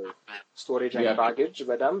ስቶሬጅ and baggage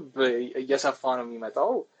በደንብ እየሰፋ ነው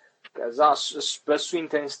የሚመጣው ከዛ በሱ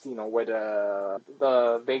ኢንቴንሲቲ ነው ወደ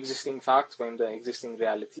the existing facts ወይም the existing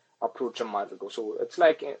reality approach ማድረገው so it's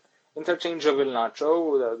like interchangeable ናቸው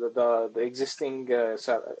the existing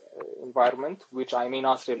environment which I may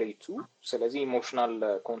not relate to ስለዚህ emotional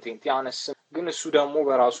content ያነስ ግን እሱ ደግሞ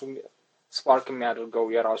በራሱ ስፓርክ የሚያደርገው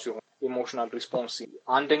የራሱ emotional response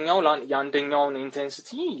አንደኛውን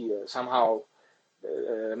intensity somehow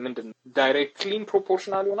ምንድነው directly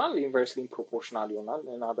proportional ይሆናል inversely proportional ይሆናል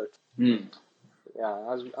in other yeah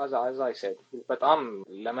as I said በጣም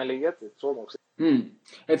ለመለየት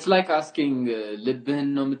it's like asking ልብህን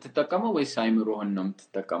ነው የምትጠቀመው ወይስ አይምሮህን ነው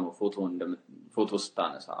የምትጠቀመው ፎቶ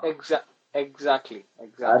ስታነሳ exactly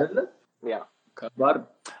አይደለ yeah ከባድ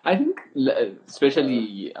I think especially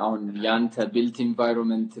on ያንተ built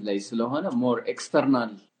environment ላይ ስለሆነ more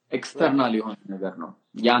external የሆነ ነገር ነው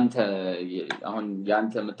ያንተ አሁን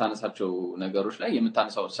ያንተ የምታነሳቸው ነገሮች ላይ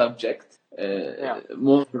የምታነሳው subject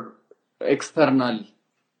more external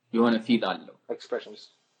የሆነ ፊል አለው expressions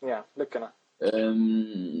yeah ልክ ነው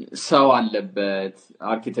ሰው አለበት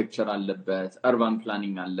አርኪቴክቸር አለበት urban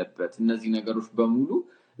planning አለበት እነዚህ ነገሮች በሙሉ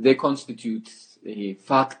they constitute a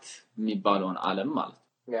fact የሚባለውን ዓለም ማለት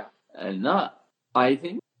yeah እና I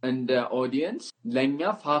think and the audience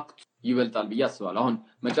ለኛ ፋክት ይበልጣል ብዬ አስባለሁ አሁን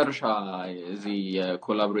መጨረሻ እዚህ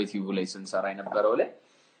ኮላቦሬቲቭ ላይ ስንሰራ የነበረው ላይ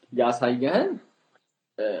ያሳየህን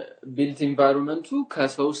built environment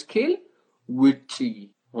ከሰው ስኬል ውጪ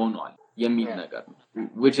ሆኗል የሚል ነገር ነው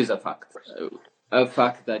which is a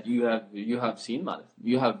fact that you have seen ማለት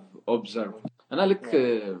you have observed እና ልክ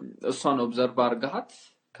እሷን ኦብዘርቭ አድርገሃት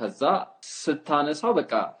ከዛ ስታነሳው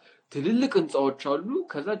በቃ ትልልቅ ህንጻዎች አሉ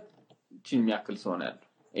ከዛ ቺን የሚያክል ሰው ነው ያለው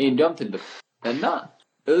ይሄ እንዲያውም ትልቅ እና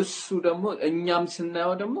እሱ ደግሞ እኛም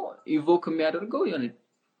ስናየው ደግሞ ኢቮክ የሚያደርገው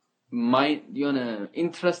የሆነ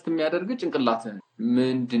ኢንትረስት የሚያደርግ ጭንቅላት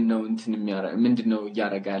ምንድነው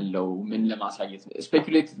እያደረገ ያለው ምን ለማሳየት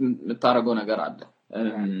ስፔኩሌት የምታደርገው ነገር አለ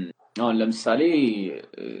አሁን ለምሳሌ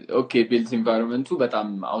ኦኬ ቢልት ኢንቫይሮንመንቱ በጣም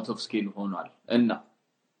አውት ኦፍ ስኬል ሆኗል እና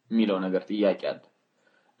የሚለው ነገር ጥያቄ አለ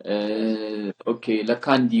ኦኬ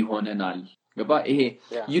ለካንዲ ሆነናል ገባ ይሄ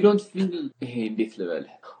you don't feel ይሄ እንዴት ልበል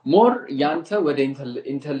more ያንተ ወደ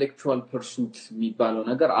intellectual pursuit የሚባለው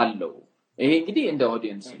ነገር አለው ይሄ እንግዲህ እንደ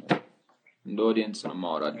ኦዲየንስ ነው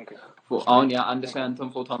ማውራት አሁን ያ አንድ ሰው ያንተን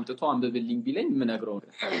ፎቶ አምጥቶ አንብብልኝ ቢለኝ ምን ነግረው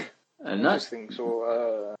እና so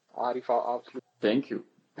አሪፍ absolute thank you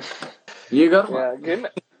ይገርማል ግን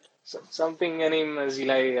something እኔም እዚህ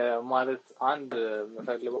ላይ ማለት አንድ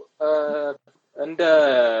መፈልገው እንደ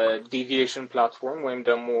ዲቪዬሽን ፕላትፎርም ወይም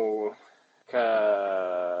ደግሞ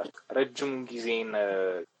ከረጅም ጊዜን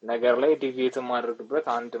ነገር ላይ ዲቪዬት ማድረግበት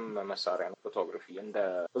አንድም መሳሪያ ነው ፎቶግራፊ እንደ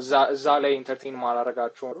እዛ ላይ ኢንተርቴይን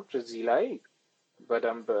ማላረጋቸው ወሮች እዚህ ላይ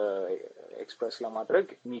በደንብ ኤክስፕረስ ለማድረግ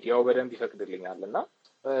ሚዲያው በደንብ ይፈቅድልኛልና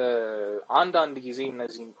አንድ ጊዜ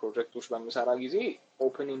እነዚህን ፕሮጀክቶች በመሰራ ጊዜ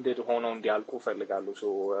ኦፕን ኢንድድ ሆነው እንዲያልቁ ፈልጋለሁ ሶ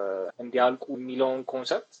እንዲያልቁ የሚለውን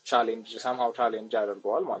ኮንሰፕት somehow ቻሌንጅ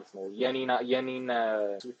ያደርገዋል ማለት ነው የኔን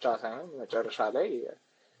ብቻ ሳይሆን መጨረሻ ላይ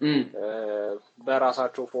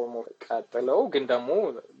በራሳቸው ፎርም ቀጥለው ግን ደግሞ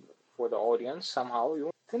for the audience somehow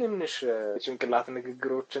ትንንሽ ጭንቅላት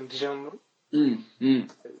ንግግሮች እንዲጀምሩ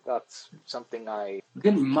that's something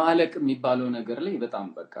ግን ማለቅ የሚባለው ነገር ላይ በጣም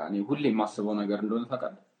በቃ እኔ ሁሌ ማስበው ነገር እንደሆነ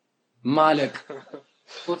ታውቃለህ ማለቅ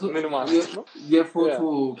ፎቶ ምን ማለት ነው የፎቶ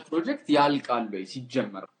ፕሮጀክት ያልቃል ወይ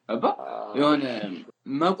ሲጀመር አባ የሆነ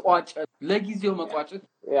መቋጨት ለጊዜው መቋጨት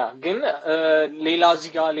ያ ግን ሌላ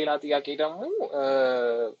እዚህ ጋር ሌላ ጥያቄ ደግሞ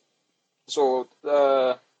so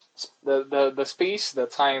the space the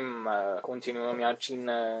time continuum ያቺን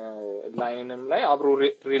ላይንም ላይ አብሮ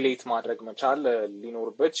ሪሌት ማድረግ መቻል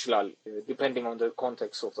ሊኖርበት ይችላል depending on the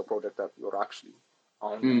context of the project that you're actually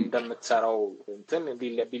አሁን እንደምትሰራው እንትን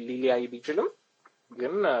ሊለያይ ቢችልም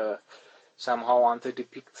ግን somehow አንተ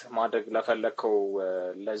ዲፒክት ማድረግ ለፈለከው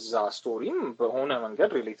ለዛ ስቶሪም በሆነ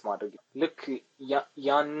መንገድ ሪሌት ማድረግ ልክ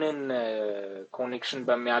ያንን ኮኔክሽን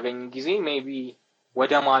በሚያገኝ ጊዜ ሜቢ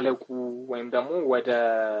ወደ ማለቁ ወይም ደግሞ ወደ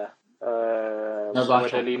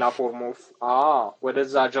ሌላ ፎርም ኦፍ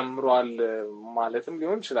ወደዛ ጀምሯል ማለትም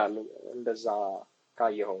ሊሆን ይችላል እንደዛ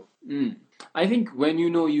ካየኸው? I think when you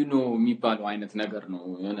know የሚባለው አይነት ነገር ነው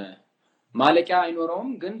የሆነ ማለቂያ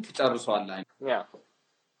አይኖረውም ግን ትጨርሷለህ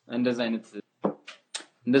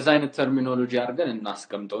እንደዛ አይነት ተርሚኖሎጂ አድርገን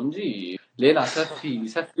እናስቀምጠው እንጂ ሌላ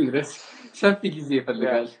ሰፊ ጊዜ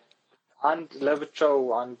ይፈልጋል አንድ ለብቻው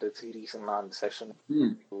አንድ ሲሪስ እና አንድ ሴሽን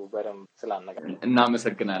በደንብ ስላነጋገር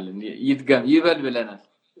እናመሰግናለን ይበል ብለናል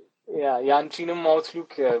ያንቺንም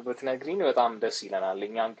አውትሉክ በትነግሪኝ በጣም ደስ ይለናል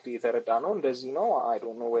እኛ እንግዲህ የተረዳነው እንደዚህ ነው I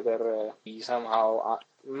don't know whether somehow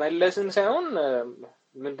መለስን ሳይሆን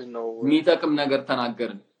ምንድነው የሚጠቅም ነገር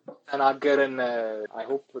ተናገርን I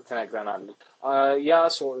hope ትነግረናል ያ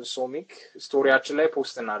ሶሚክ ስቶሪያችን ላይ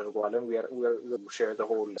ፖስት እናደርገዋለን we'll share the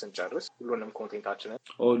whole ስንጨርስ ሁሉንም ኮንቴንታችንን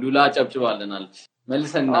ሉላ ጨብጭባለናል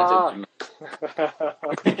መልሰን እናጨብጭብ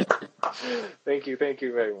thank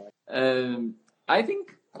you very much I think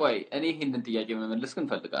ቆይ እኔ ይሄንን ጥያቄ መመለስ ግን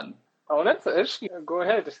ፈልጋለሁ እውነት እሺ go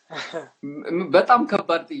ahead በጣም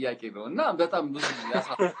ከባድ ጥያቄ ነው እና በጣም ብዙ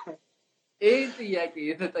ይሄ ጥያቄ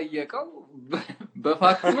የተጠየቀው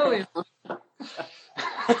በፋክት ነው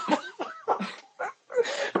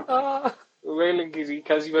well እንግዲህ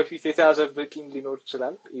ከዚህ በፊት የተያዘበቂም ሊኖር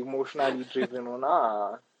ይችላል ኢሞሽናሊ ድሪቭን ሆና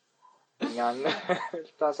እኛን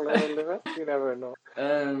ታስለለለ you never know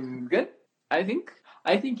ግን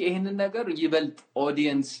I think ይሄንን ነገር ይበልጥ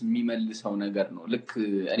ኦዲየንስ የሚመልሰው ነገር ነው ልክ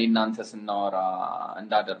እኔ እናንተ ስናወራ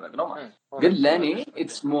እንዳደረግ ነው ማለት ግን ለኔ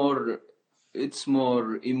it's more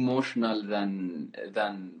emotional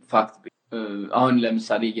than fact አሁን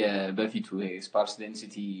ለምሳሌ የበፊቱ ስፓርስ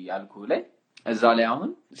ዴንሲቲ ያልኩ ላይ እዛ ላይ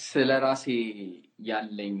አሁን ስለራሴ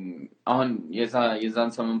ያለኝ አሁን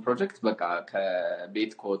የዛን ሰሞን ፕሮጀክት በቃ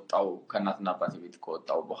ከቤት ከወጣው ከእናትና አባቴ ቤት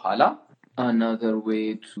ከወጣው በኋላ another way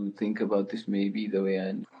to think about this maybe the way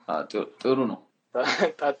ጥሩ ነው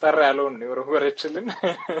ታጠራ ያለው ነው ወረችልን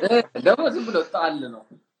ደግሞ ዝም ብሎ ጣል ነው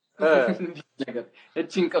ነገር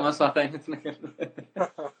እቺን ከመስዋዕት አይነት ነገር ነው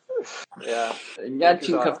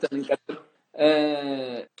እኛችን ከፍተን እንቀጥል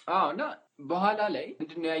እና በኋላ ላይ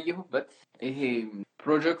ምንድነው ያየሁበት ይሄ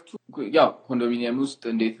ፕሮጀክቱ ያው ኮንዶሚኒየም ውስጥ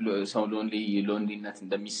እንዴት ሰው ሎንሊነት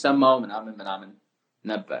እንደሚሰማው ምናምን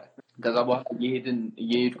ነበር ከዛ በኋላ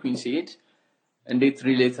እየሄድኩኝ ሲሄድ እንዴት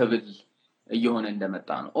ሪሌተብል እየሆነ እንደመጣ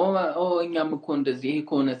ነው እኛም እኮ እንደዚህ ይሄ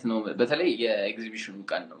ኮነት ነው በተለይ የኤግዚቢሽኑ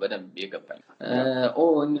ቀን ነው በደንብ የገባኝ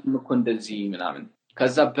እኛም እኮ እንደዚህ ምናምን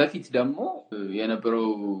ከዛ በፊት ደግሞ የነበረው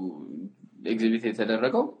ኤግዚቢት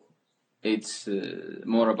የተደረገው it's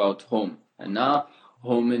more about home እና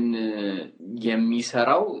ሆምን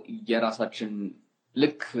የሚሰራው የራሳችን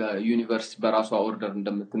ልክ ዩኒቨርስ በራሷ ኦርደር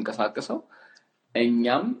እንደምትንቀሳቀሰው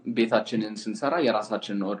እኛም ቤታችንን ስንሰራ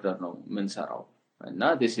የራሳችንን ኦርደር ነው ምንሰራው እና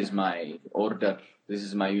this is my order this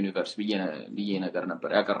is my universe ብዬ ነገር ነበር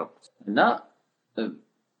ያቀረብኩት እና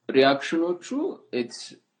ሪአክሽኖቹ it's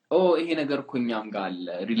ይሄ ነገር እኮ እኛም ጋር አለ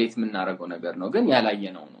ሪሌት የምናደርገው ነገር ነው ግን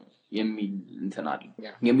ያላየነው ነው የሚል እንትን አለ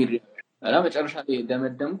የሚል እና መጨረሻ ላይ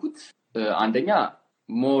ደመደምኩት አንደኛ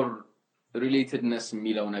ሞር ሪሌትድነስ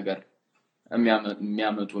የሚለው ነገር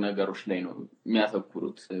የሚያመጡ ነገሮች ላይ ነው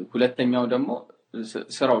የሚያተኩሩት ሁለተኛው ደግሞ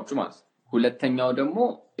ስራዎቹ ማለት ሁለተኛው ደግሞ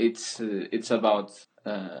it's about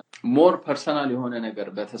more personal የሆነ ነገር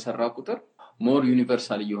በተሰራ ቁጥር more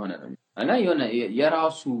universal የሆነ ነው እና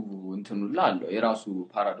የራሱ እንትኑላ አለው የራሱ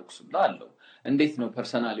ፓራዶክስላ አለው እንዴት ነው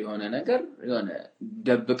ፐርሰናል የሆነ ነገር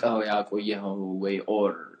ደብቀው ያቆየው ወይ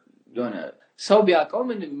ኦር ሰው ቢያቀው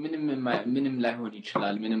ምንም ላይሆን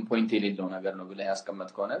ይችላል ምንም ፖይንት የሌለው ነገር ነው ብለ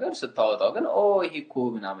ያስቀመጥከው ነገር ስታወጣው ግን ይሄ እኮ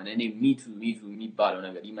ምናምን እኔ ሚቱ የሚባለው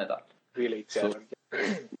ነገር ይመጣል ሪሌት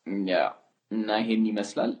እና ይሄን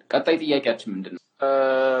ይመስላል ቀጣይ ጥያቄያችን ምንድነው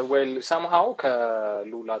well somehow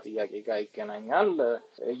ከሉላ ጥያቄ ጋር ይገናኛል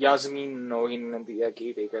ያዝሚን ነው ይሄንን ጥያቄ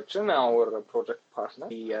ጠይቀችን our project partner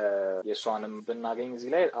የሷንም ብናገኝ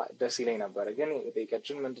እዚህ ላይ ደስ ይለኝ ነበር ግን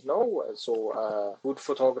ጠይቀችን ምንድነው so good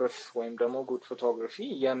photography ወይም ደግሞ good photography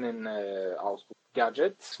የምን output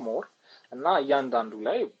gadgets more እና እያንዳንዱ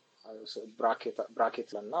ላይ bracket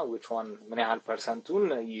ለና which one ምን ያህል ፐርሰንቱን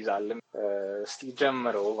ይይዛል እስቲ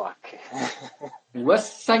ጀምረው እባክህ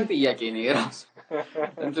ወሳኝ ጥያቄ ነው የራሱ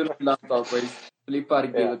እንትን ላምጣው ወይስ ፍሊፓር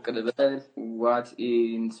ይበቀለ what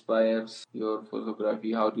inspires your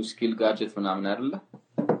photography how to skill gadget ምናምን አይደለ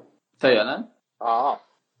ታያላ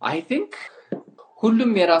I think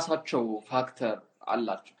ሁሉም የራሳቸው ፋክተር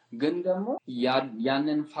አላቸው ግን ደግሞ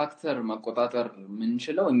ያንን ፋክተር መቆጣጠር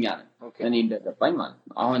ምንችለው እኛ ነን እኔ እንደገባኝ ማለት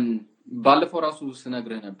ነው አሁን ባለፈው ራሱ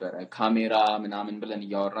ስነግርህ ነበር ካሜራ ምናምን ብለን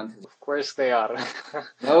እያወራን of course they are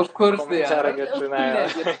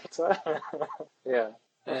yeah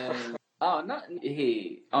እና ይሄ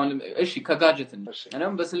አሁን እሺ ከጋጀት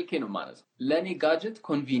እኔም በስልኬ ነው ማለት ለኔ ጋጀት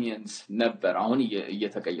ኮንቪኒየንስ ነበር አሁን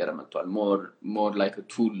እየተቀየረ መጥቷል ሞር ላይክ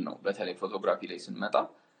ቱል ነው በተለይ ፎቶግራፊ ላይ ስንመጣ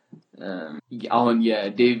አሁን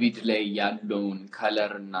የዴቪድ ላይ ያለውን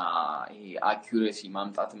ከለር እና ይሄ አኩሬሲ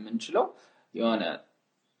ማምጣት የምንችለው የሆነ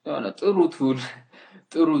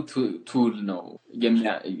ጥሩ ቱል ነው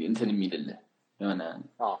እንትን የሚልልህ የሆነ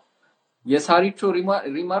የሳሪቾ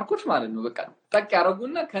ሪማርኮች ማለት ነው በቃ ጠቅ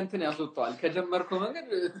ያረጉና ከንትን ያስወጣዋል ከጀመርከው መንገድ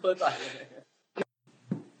ትወጣለህ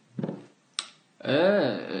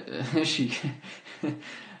እሺ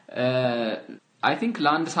አይ ቲንክ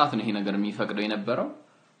ለአንድ ሰዓት ነው ይሄ ነገር የሚፈቅደው የነበረው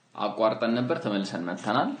አቋርጠን ነበር ተመልሰን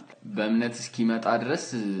መተናል በእምነት እስኪመጣ ድረስ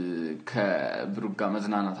ከብሩክ ጋር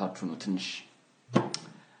መዝናናታችሁ ነው ትንሽ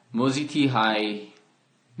ሞዚቲ ሃይ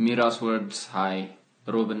ሚራስ ወርድስ ሃይ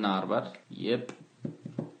ሮብና አርባር የፕ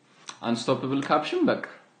አንስቶፕብል ካፕሽን በቃ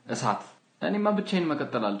እሳት እኔማ ብቻዬን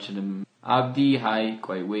መቀጠል አልችልም አብዲ ሃይ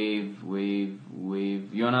ቆይ ዌቭ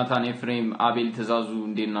ዮናታን ኤፍሬም አቤል ትዛዙ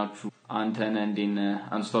እንዴናችሁ አንተነ እንዴነ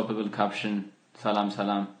አንስቶፕብል ካፕሽን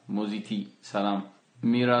ሰላም ሞዚቲ ሰላም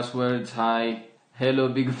ሚራስ ወርድስ ሃይ ሄሎ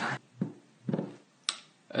ቢግ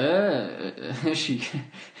እሺ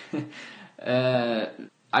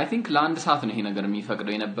አይ ቲንክ ለአንድ ሰዓት ነው ይሄ ነገር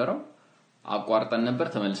የሚፈቅደው የነበረው አቋርጠን ነበር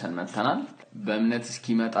ተመልሰን መተናል በእምነት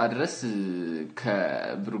እስኪመጣ ድረስ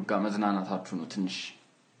ከብሩክ ጋር መዝናናታችሁ ነው ትንሽ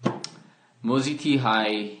ሞዚቲ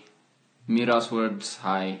ሃይ ሚራስ ወርድስ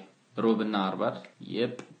ሃይ ሮብና አርባር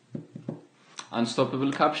የፕ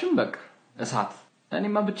አንስቶፕብል ካፕሽን በቃ እሳት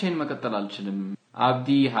እኔማ ብቻዬን መቀጠል አልችልም አብዲ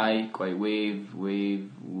ሃይ ቆይ ዌቭ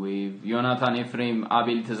ዮናታን ኤፍሬም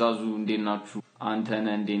አቤል ትዛዙ እንዴናችሁ አንተነ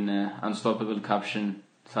እንዴነ አንስቶፕብል ካፕሽን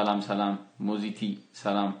ሰላም ሞዚቲ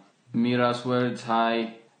ሰላም ሚራስ ወርድስ ሃይ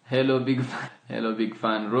ሄሎ ቢግ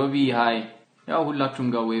ፋን ሮቢ ሃይ ያው ሁላችሁም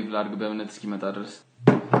ጋር ዌቭ ላርግ በእምነት እስኪመጣ ድረስ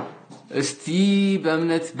እስቲ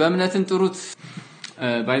በእምነትን ጥሩት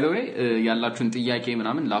ባይ ዘ ዌይ ያላችሁን ጥያቄ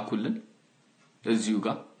ምናምን ላኩልን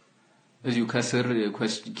እዚሁ ከስር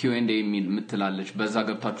Q&A የሚል ምትላለች በዛ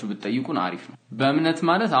ገብታችሁ ብትጠይቁን አሪፍ ነው በእምነት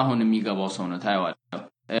ማለት አሁን የሚገባው ሰው ነው ታይዋል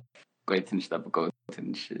ቆይ ትንሽ ጠብቀው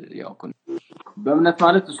ትንሽ ያው በእምነት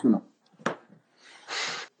ማለት እሱ ነው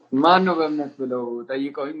ማን ነው በእምነት ብለው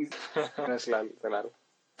ጠይቀውኝ ይመስላል ተላል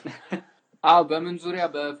በምን ዙሪያ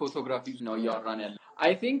በፎቶግራፊ ነው ያወራን ያለ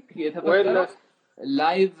አይ ቲንክ የተፈቀደው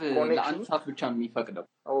ላይቭ ለአንድ ሰዓት ብቻ የሚፈቅደው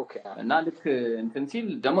ኦኬ እና ልክ እንትን ሲል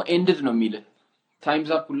ደግሞ ኤንድድ ነው የሚልህ ታይምስ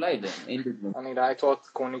አፕ ላይ ኤንድድ ነው እኔ አይ ቶት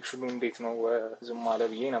ኮኔክሽኑ እንዴት ነው ዝም አለ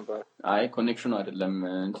ብዬ ነበር አይ ኮኔክሽኑ አይደለም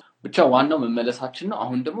ብቻ ዋናው መመለሳችን ነው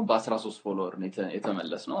አሁን ደግሞ በ13 ፎሎወር ነው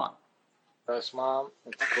የተመለስ ነው ተስማ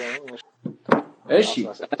እሺ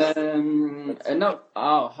እና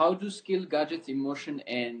how do skill gadget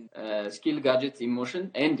emotion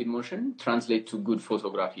and emotion translate to good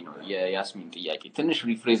photography ነው የያስሚን ጥያቄ ትንሽ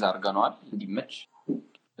ሪፍሬዝ አድርገናል እንዲመች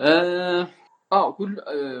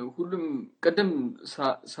ሁሉም ቀደም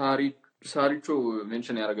ሳሪቾ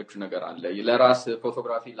ሜንሽን ያደረገችው ነገር አለ ለራስ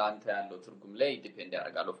ፎቶግራፊ ላንተ ያለው ትርጉም ላይ ዲፔንድ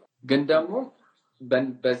ያደርጋል ግን ደግሞ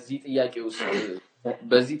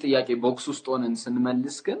በዚህ ጥያቄ ቦክስ ውስጥ ሆነን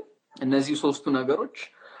ስንመልስ ግን እነዚህ ሶስቱ ነገሮች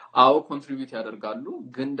ኮንትሪቢዩት ያደርጋሉ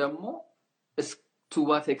ግን ደግሞ to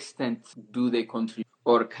what extent do they contribute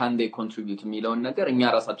or can they contribute የሚለውን ነገር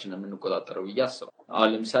እኛ ራሳችንን የምንቆጣጠረው ያስባል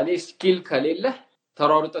ለምሳሌ ስኪል ከሌለ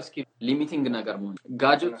ተሯሩጠ ስኪል ሊሚቲንግ ነገር ነው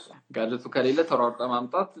ጋጀቱ ከሌለ ተሯሩጠ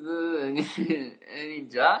ማምጣት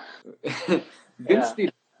እንጃ ግን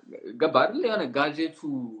ስቲል ገባል የሆነ ጋጀቱ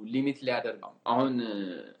ሊሚት ሊያደርግ ነው አሁን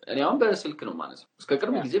እኔ አሁን በስልክ ነው ማነሳው እስከ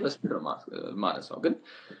ቅርብ ጊዜ በስልክ ነው ማነሳው ግን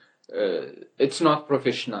it's not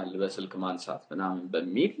professional በስልክ ማንሳት ምናምን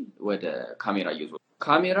በሚል ወደ ካሜራ ይዞ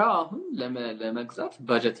ካሜራ አሁን ለመግዛት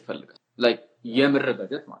በጀት ይፈልጋል like የምር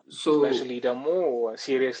በጀት ማለት especially ደግሞ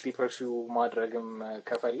seriously pursue ማድረግም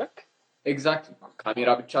ከፈለክ exactly ካሜራ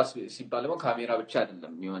ብቻ ሲባል ነው ካሜራ ብቻ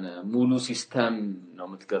አይደለም የሆነ ሙሉ ሲስተም ነው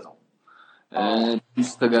የምትገዛው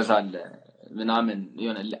ትገዛለህ ምናምን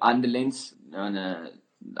የሆነ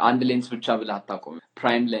አንድ ሌንስ ብቻ ብለህ አታቆም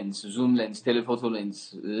ፕራይም ሌንስ ዙም ሌንስ ቴሌፎቶ ሌንስ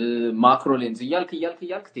ማክሮ ሌንስ እያልክ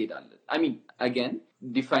ትሄዳለህ I mean again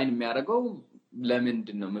define የሚያደርገው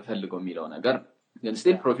ለምንድን ነው የምፈልገው የሚለው ነገር ግን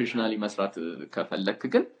still professionally መስራት ከፈለክ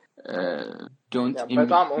ግን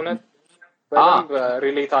በጣም እውነት በጣም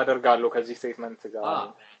ሪሌት አደርጋለሁ ከዚህ ስቴትመንት ጋር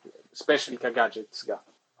especially ከጋጀትስ ጋር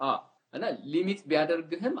እና ሊሚት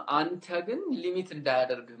ቢያደርግህም አንተ ግን ሊሚት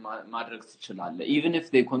እንዳያደርግህ ማድረግ ትችላለህ even if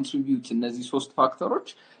they contribute እነዚህ ሶስት ፋክተሮች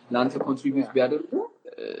ለአንተ ኮንትሪቢዩት ቢያደርጉ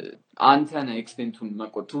አንተ ነህ ኤክስቴንቱን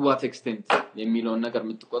to what extent የሚለውን ነገር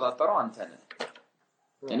የምትቆጣጠረው አንተ ነህ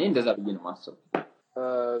እኔ እንደዛ ብዬ ነው ማሰብ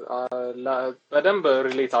በደንብ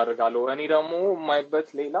ሪሌት አድርጋለሁ እኔ ደግሞ የማይበት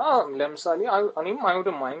ሌላ ለምሳሌ እኔም I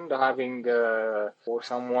wouldn't mind having for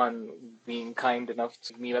someone being kind enough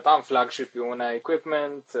to me በጣም flagship የሆነ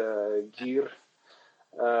equipment gear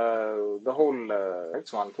the whole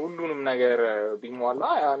it's one ሁሉንም ነገር ቢሟላ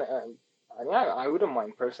I wouldn't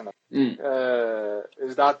mind personally.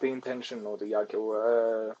 Is that the intention of the Yakio?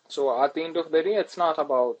 So at the end of the day, it's not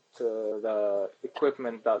about the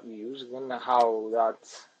equipment that we use, then how that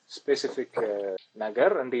specific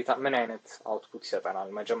ነገር እንዴት ምን አይነት አውትፑት ይሰጠናል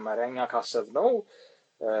መጀመሪያ እኛ ካሰብነው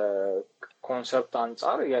ኮንሰፕት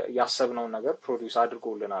አንፃር ያሰብነው ነገር ፕሮዲዩስ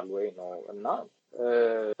አድርጎልናል ወይ ነው እና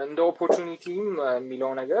እንደ ኦፖርቹኒቲም የሚለው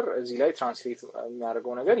ነገር እዚህ ላይ ትራንስሌት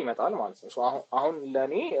የሚያደርገው ነገር ይመጣል ማለት ነው ሶ አሁን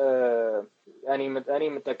ለኔ እኔ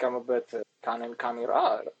የምጠቀምበት ካኖን ካሜራ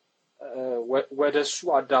ወደሱ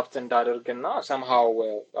አዳፕት እንዳደርግና somehow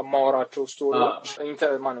ማወራቸው ስቶሪዎች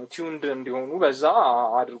ቲዩንድ እንዲሆኑ በዛ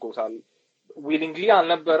አድርጎታል willingly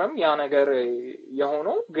አልነበረም ያ ነገር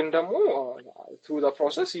የሆነው ግን ደግሞ through the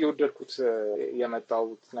process እየወደድኩት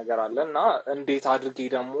የመጣሁት ነገር አለና እንዴት አድርጌ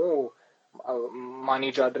ደግሞ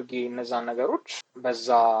ማኔጅ አድርጌ እነዛን ነገሮች በዛ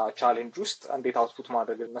ቻሌንጅ ውስጥ እንዴት አውትፑት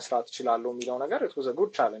ማድረግ መስራት ይችላል የሚለው ነገር it was a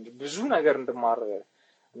good challenge ብዙ ነገር እንድማር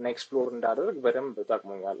እና ኤክስፕሎር እንዳደርግ በደንብ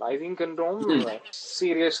ተጠቅሞኛል I think እንደውም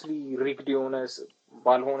seriously rigged የሆነ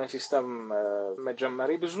ባልሆነ ሲስተም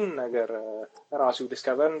መጀመሪያ ብዙ ነገር ራሱ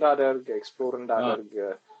ዲስከቨር እንዳደርግ ኤክስፕሎር እንዳደርግ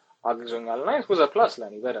አግዞኛልና it was a plus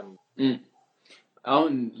ለኔ በደንብ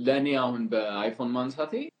አሁን ለኔ አሁን በአይፎን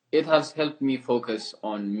ማንሳቴ it has helped me focus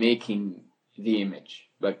on making the image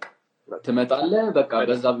በቃ ተመጣለ በቃ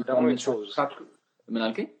በዛ ምን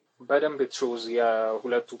አልከኝ በደንብ it shows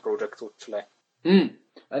የሁለቱ ፕሮጀክቶች ላይ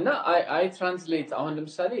እና I translate አሁን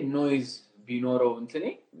ለምሳሌ noise ቢኖረው እንትኔ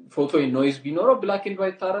ፎቶ noise ቢኖረው black and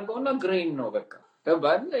white ታረጋውና green ነው በቃ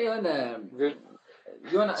ገባል የሆነ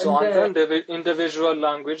so in the visual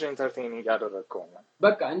language entertaining ያደረከው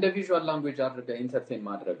በቃ እንደ visual language አድርገ entertain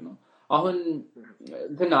ማድረግ ነው አሁን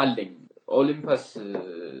እንትን አለኝ ኦሊምፐስ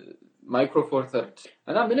ማይክሮ ፎር ተርድ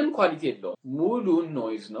እና ምንም ኳሊቲ የለውም ሙሉ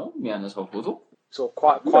ኖይዝ ነው የሚያነሳው ፎቶ so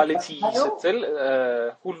quality ስትል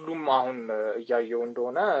ሁሉም አሁን እያየው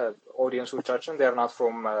እንደሆነ ኦዲየንሶቻችን they are not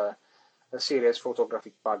from a serious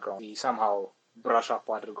photographic background they somehow brush up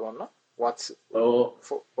አድርገውና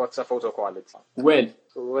what's a photo quality well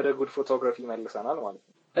so what a good photography መልሰናል ማለት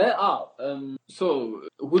ነው so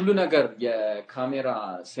ሁሉ ነገር የካሜራ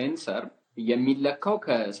ሴንሰር የሚለካው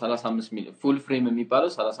ከ35 ሚሊ ፉል ፍሬም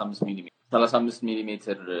የሚባለው 35 ሚሊ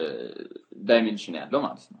ዳይሜንሽን ያለው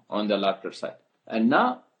ማለት ነው on the larger side እና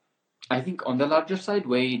I think on the larger side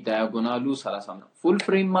way diagonal 35 full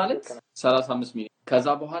frame ማለት 35 ሚሊ ከዛ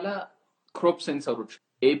በኋላ ክሮፕ ሴንሰሮች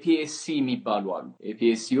APS-C የሚባሉ አሉ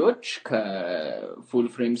APS-Cዎች ከፉል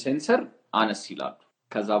ፍሬም ሴንሰር አነስ ይላሉ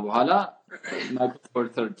ከዛ በኋላ ማይክሮ ፎር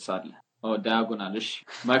ተርድስ አለ ዳያጎናል እሺ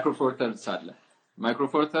ማይክሮ ፎር ተርድስ አለ ማይክሮ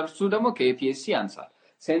ፎር ተርድሱ ደግሞ ከAPS-C አንሳል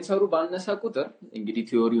ሴንሰሩ ባነሰ ቁጥር እንግዲህ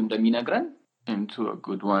ቲዮሪው እንደሚነግረን into a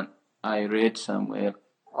good one I read somewhere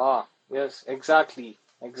yes exactly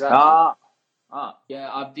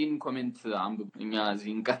የአብዲን ኮሜንት አንብብ እኛ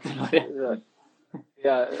እዚህ እንቀጥላለን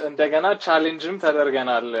እንደገና ቻሌንጅም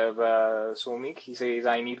ተደርገናል በሶሚክ he says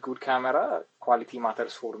I need good camera quality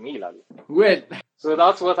matters for me ይላል well so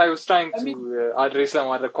that's what I was trying to address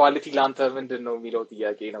ለማድረግ quality ላንተ ምንድነው የሚለው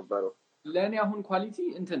ጥያቄ ነበረው ለኔ አሁን ኳሊቲ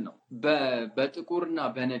እንትን ነው በጥቁርና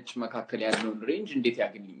በነጭ መካከል ያለውን ሬንጅ እንዴት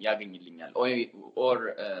ያገኝልኛል or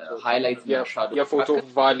highlight shadow የፎቶ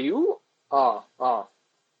ቫልዩ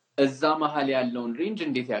እዛ መሃል ያለውን ሬንጅ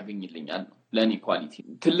እንዴት ያገኝልኛል ነው ለኔ ኳሊቲ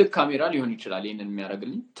ትልቅ ካሜራ ሊሆን ይችላል ይሄንን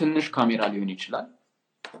የሚያደርግልኝ ትንሽ ካሜራ ሊሆን ይችላል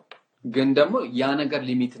ግን ደግሞ ያ ነገር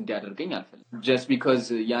ሊሚት እንዲያደርገኝ አልፈልግም just because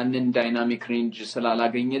ያንን ዳይናሚክ ሬንጅ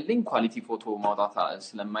ስላላገኘልኝ ኳሊቲ ፎቶ ማውጣት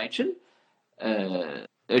ስለማይችል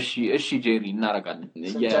እሺ ጄሪ እናረጋለን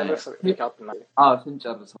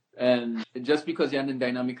ስንጨርስ just because ያንን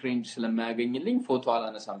ዳይናሚክ ሬንጅ ስለማያገኝልኝ ፎቶ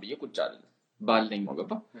አላነሳም ብዬ ቁጭ አይደለም ባለኝ ነው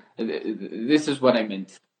ገባ this is what I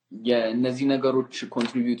meant የነዚህ ነገሮች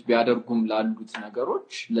ኮንትሪቢዩት ቢያደርጉም ላሉት ነገሮች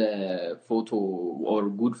ለፎቶ or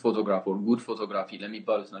good photograph or good photography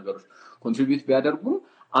ለሚባሉት ነገሮች ኮንትሪቢዩት ቢያደርጉም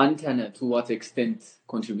አንተነ to what extent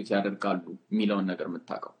ኮንትሪቢዩት ያደርጋሉ የሚለውን ነገር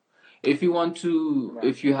መታቀው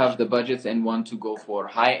if you have the budget and want to go for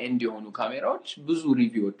high end የሆኑ ካሜራዎች ብዙ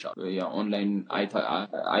ሪቪዎች አሉ ያ ኦንላይን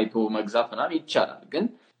አይቶ መግዛትና ይቻላል ግን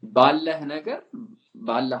ባለህ ነገር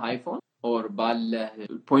ባለህ አይፎን or ባለህ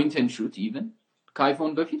point and shoot even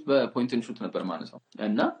ከአይፎን በፊት በፖይንት ኤንድ ሹት ነበር ማለት ነው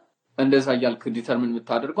እና እንደዛ ያልክ ዲተርሚን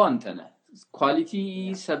የምታደርገው አንተ ነህ quality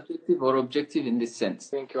subjective or objective in this sense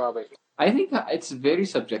thank you Abe I think it's very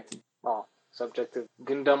subjective subjective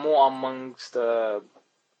ግን ደግሞ amongst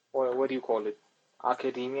what do you call it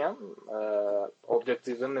academia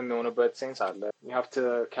objectivism የሚሆንበት sense አለ you have to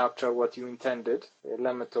capture what you intended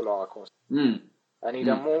ለምትለው አኮንስ እኔ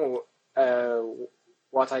ደግሞ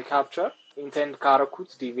what I capture intend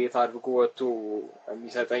ካረኩት ዲቬት አድርጎ ወጥቶ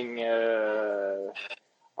የሚሰጠኝ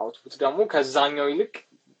output ደግሞ ከዛኛው ይልቅ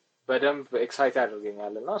በደንብ ኤክሳይት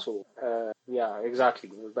ያደርገኛልና ሶ ያ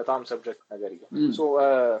ኤግዛክትሊ በጣም ሰብጀክት ነገር ይላል ሶ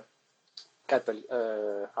ቀጥል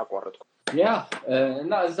አቋረጥኩ ያ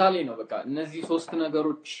እና እዛ ላይ ነው በቃ እነዚህ ሶስት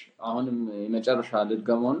ነገሮች አሁንም የመጨረሻ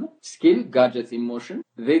ልድገመው ነው skill gadget emotion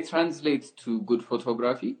they translate to good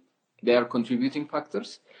photography they are contributing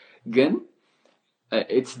factors ግን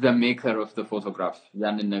it's the maker of the photograph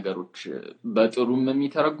ያንን ነገሮች በጥሩም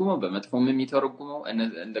የሚተረጉመው በመጥፎም የሚተረጉመው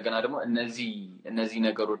እንደገና ደግሞ እነዚህ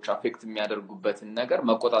ነገሮች አፌክት የሚያደርጉበትን ነገር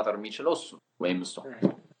መቆጣጠር የሚችለው እሱ ወይም እሱ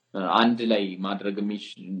አንድ ላይ ማድረግ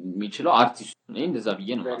የሚችለው አርቲስቱ ነው እንደዛ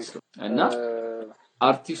ብዬ ነው ማስበው እና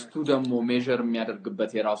አርቲስቱ ደግሞ ሜዠር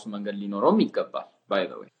የሚያደርግበት የራሱ መንገድ ሊኖረው ይገባል by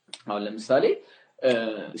the way አሁን ለምሳሌ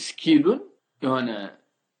ስኪሉን የሆነ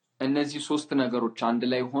እነዚህ ሶስት ነገሮች አንድ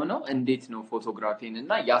ላይ ሆነው እንዴት ነው ፎቶግራፊን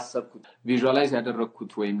እና ያሰብኩት ቪዥዋላይዝ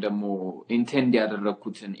ያደረኩት ወይም ደግሞ ኢንቴንድ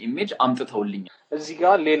ያደረኩትን ኢሜጅ አምጥተውልኛል እዚህ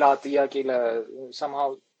ጋር ሌላ ጥያቄ somehow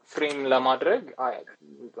ፍሬም ለማድረግ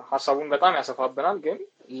ሐሳቡን በጣም ያሰፋብናል ግን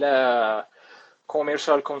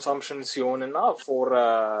ለኮሜርሻል ኮንሰምፕሽን ሲሆንና for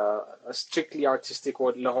strictly artistic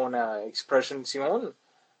ለሆነ ኤክስፕሬሽን ሲሆን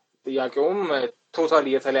ጥያቄውም ቶታሊ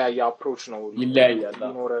የተለያየ አፕሮች ነው ይለያያል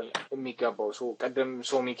ኖር የሚገባው ሶ ቀደም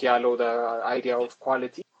ሶሚክ ያለው the idea of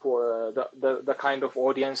quality for the kind of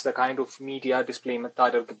audience the kind of media display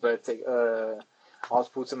የምታደርግበት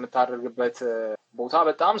output የምታደርግበት ቦታ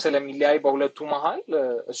በጣም ስለሚለያይ በሁለቱ መሃል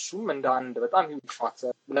እሱም እንደ አንድ በጣም huge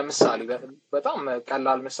factor ለምሳሌ በጣም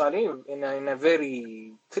ቀላል ምሳሌ in a very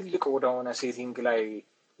ትልቅ ወደሆነ ሴቲንግ ላይ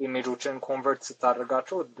ኢሜጆችን ኮንቨርት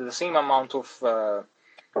ስታደርጋቸው the same amount of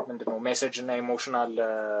ምንድነው ሜሴጅ እና ኢሞሽናል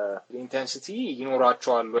ኢንቴንሲቲ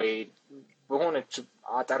ይኖራቸዋል ወይ በሆነች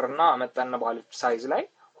አጠርና መጠን ባለች ሳይዝ ላይ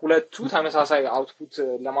ሁለቱ ተመሳሳይ አውትፑት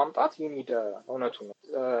ለማምጣት የሚድ እውነቱ ነው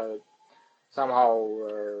somehow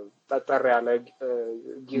ጠጠር ያለ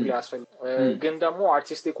ጊዜ ያስፈልግ ግን ደግሞ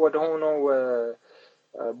አርቲስቲክ ወደ ሆነው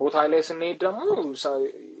ቦታ ላይ ስንሄድ ደግሞ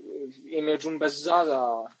ኢሜጁን በዛ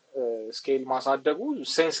ስኬል ማሳደጉ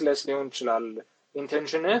ሴንስለስ ሊሆን ይችላል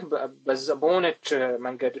ኢንቴንሽን በሆነች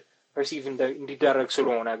መንገድ ፐርሲቭ እንዲደረግ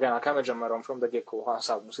ስለሆነ ገና ከመጀመሪያውም from the get go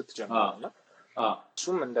ሐሳቡ ስትጀምርና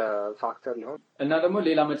እሱም እንደ ፋክተር ሊሆን እና ደግሞ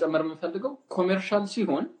ሌላ መጨመር የምፈልገው ኮሜርሻል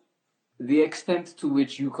ሲሆን the extent to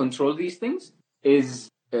which you control these things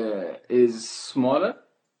is smaller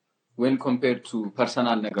when compared to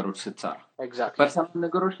personal ነገሮች ስትሰራ exactly personal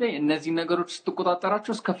ነገሮች ላይ እነዚህ ነገሮች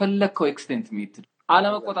ስትቆጣጠራቸው እስከፈለከው ኤክስቴንት ሚት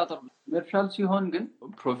አለመቆጣጠር ኮሜርሻል ሲሆን ግን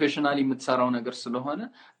ፕሮፌሽናሊ የምትሰራው ነገር ስለሆነ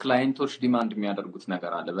ክላይንቶች ዲማንድ የሚያደርጉት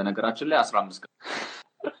ነገር አለ በነገራችን ላይ 15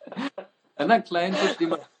 እና ክላይንቶች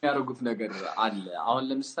ዲማንድ የሚያደርጉት ነገር አለ አሁን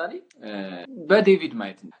ለምሳሌ በዴቪድ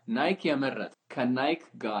ማይት ናይክ የመረጥ ከናይክ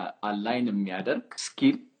ጋር አላይን የሚያደርግ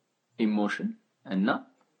ስኪል ኢሞሽን እና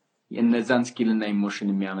የነዛን ስኪል እና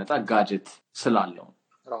ኢሞሽን የሚያመጣ ጋጀት ስላለው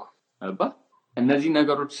አባ እነዚህ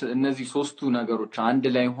ነገሮች እነዚህ ሶስቱ ነገሮች አንድ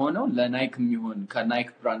ላይ ሆነው ለናይክ የሚሆን ከናይክ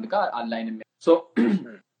ብራንድ ጋር አላይን ሶ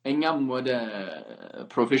እኛም ወደ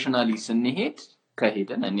ፕሮፌሽናሊ ስንሄድ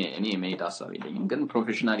ከሄደን እኔ መሄድ ሐሳብ የለኝም ግን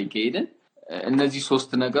ፕሮፌሽናሊ ከሄደን እነዚህ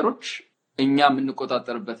ሶስት ነገሮች እኛ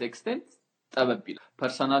የምንቆጣጠርበት ኤክስቴንት ጠበብ ይላል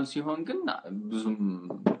ፐርሰናል ሲሆን ግን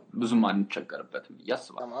ብዙም አንቸገርበትም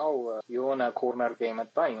ያስባው የሆነ ኮርነር ላይ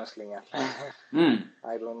መጣ ይመስለኛል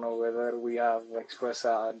I don't know whether we have expressed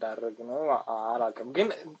direct no አላውቅም ግን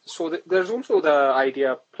so there's also the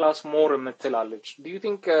idea plus more የምትላለች do you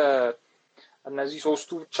think እነዚህ ሶስቱ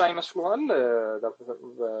ብቻ ይመስሉሃል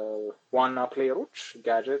ዋና ፕሌየሮች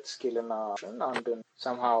ጋጀት ስኪል እና አንድ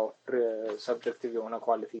somehow subjective የሆነ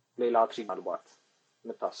ኳሊቲ ሌላ አትሪ አልባት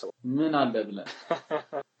የምታስበው ምን አለ ብለን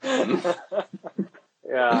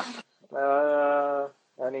ያ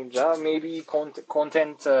እኔ እንጃ ሜቢ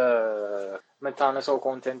ኮንቴንት መታነሰው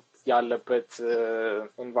ኮንቴንት ያለበት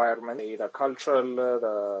environment the cultural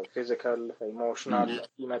the physical the emotional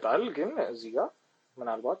ይመጣል ግን እዚህ ጋር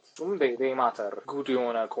ምናልባት they matter good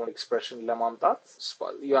የሆነ ኤክስፕሬሽን ለማምጣት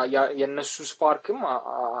የነሱ ስፓርክም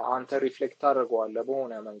አንተ ሪፍሌክት አድርገዋለህ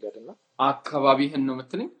በሆነ መንገድና አካባቢህን ነው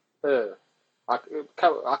የምትለኝ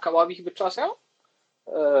አካባቢህ ብቻ ሳይሆን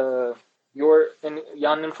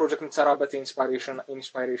ያንን ፕሮጀክት የምትሰራበት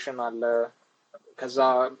ኢንስፓይሬሽን አለ ከዛ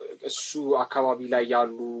እሱ አካባቢ ላይ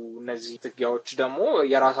ያሉ እነዚህ ትግያዎች ደግሞ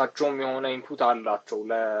የራሳቸውም የሆነ ኢንፑት አላቸው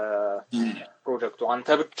ለፕሮጀክቱ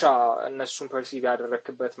አንተ ብቻ እነሱን ፐርሲቭ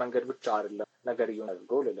ያደረክበት መንገድ ብቻ አይደለም ነገር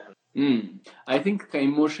ይሆናልጎ ልልህ I think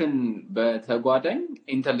ከኢሞሽን በተጓዳኝ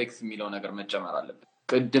ኢንተሌክት የሚለው ነገር መጨመር አለበት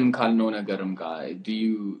ቅድም ካልነው ነገርም ጋር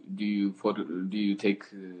do you take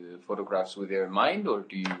photographs with your mind or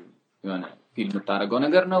do you የሆነ ፊልም ታደርገው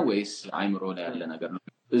ነገር ነው ወይስ አይምሮ ላይ ያለ ነገር ነው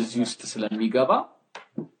እዚህ ውስጥ ስለሚገባ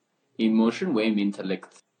ኢሞሽን ወይም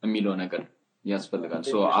ኢንተሌክት የሚለው ነገር ያስፈልጋል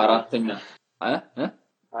ሶ አራተኛ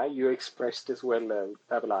you expressed it well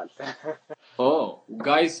ተብላል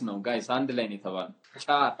guys አንድ ላይ ነው የተባለው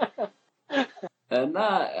እና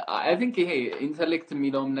I think ይሄ ኢንተሌክት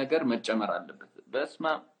የሚለውም ነገር መጨመር አለበት በስማ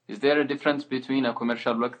is there a difference between a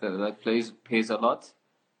commercial work that pays a lot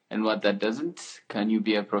and what that doesn't can you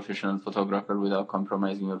be a professional photographer without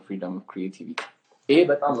compromising your freedom of creativity ይሄ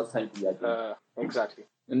በጣም ወሳኝ ጥያቄ exactly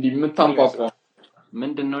እንዴ ምታንቋቋ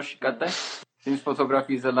ምንድነው እሺ ቀጣይ since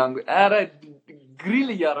photography is a language ግሪል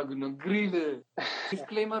ያረጉ ነው ግሪል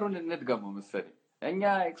ዲስክሌመሩን እንድገመው መሰለኝ እኛ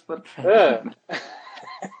ኤክስፐርት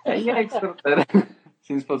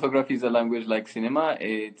since photography is a language like cinema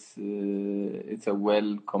it's a well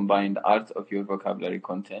combined art of your vocabulary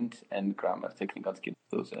content and grammar technical skills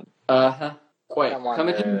those ቆይ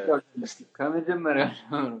ከመጀመሪያ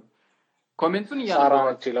ኮሜንቱን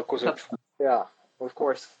ያራራች ለኮሶች yeah of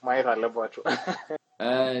course ማየት አለባችሁ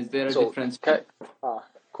is there a difference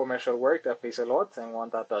commercial work that pays a lot and one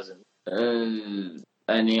that doesn't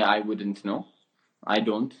I wouldn't know I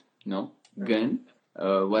don't know ግን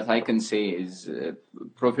what I can say is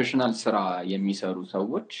professional ስራ የሚሰሩ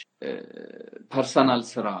ሰዎች ፐርሰናል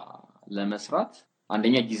ስራ ለመስራት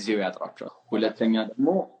አንደኛ ጊዜው ያጥራቸዋል ሁለተኛ ደግሞ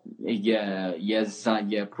የዛ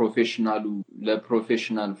የፕሮፌሽናሉ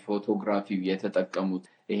ለፕሮፌሽናል ፎቶግራፊው የተጠቀሙት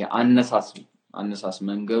ይሄ አነሳስ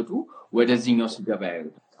መንገዱ ወደዚህኛው ሲገባ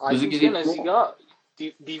ያዩት ብዙ ጊዜ እዚህ ጋር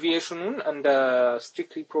ዲቪዬሽኑን እንደ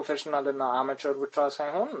ስትሪክትሊ ፕሮፌሽናል እና አማቸር ብቻ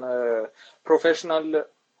ሳይሆን ፕሮፌሽናል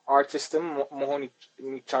አርቲስትም መሆን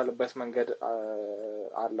የሚቻልበት መንገድ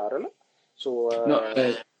አለ አይደል ሶ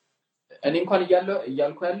እኔ እንኳን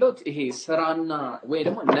እያልኩ ያለው ይሄ ስራና ወይ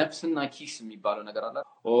ደግሞ ነፍስና ኪስ የሚባለው ነገር አለ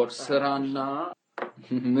ኦር ስራና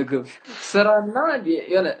ምግብ ስራና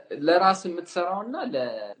ለራስ የምትሰራውና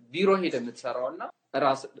ለቢሮ ሄደ የምትሰራውና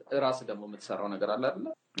ራስ ደግሞ የምትሰራው ነገር አለ አይደል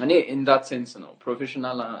እኔ in that sense ነው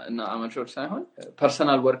ፕሮፌሽናል እና አማቸር ሳይሆን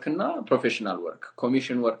ፐርሰናል ወርክ እና ፕሮፌሽናል ወርክ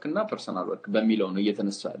ኮሚሽን ወርክ እና ፐርሰናል ወርክ በሚለው ነው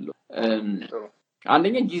እየተነሳ ያለው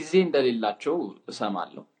አንደኛ ጊዜ እንደሌላቸው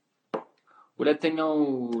እሰማለሁ ሁለተኛው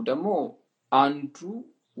ደግሞ አንዱ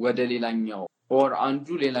ወደ ሌላኛው ኦር አንዱ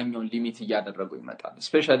ሌላኛውን ሊሚት እያደረገው ይመጣል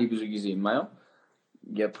ስፔሻሊ ብዙ ጊዜ የማየው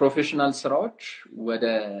የፕሮፌሽናል ስራዎች ወደ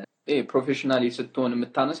ፕሮፌሽናሊ ስትሆን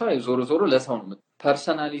የምታነሳው ዞሮ ለሰው ነው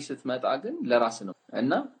ፐርሰናሊ ስትመጣ ግን ለራስ ነው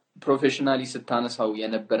እና ፕሮፌሽናሊ ስታነሳው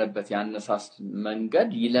የነበረበት ያነሳስ መንገድ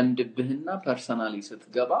ይለምድብህና ፐርሰናሊ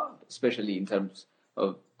ስትገባ ስፔሻሊ in terms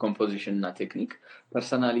of composition እና ቴክኒክ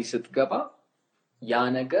ፐርሰናሊ ስትገባ ያ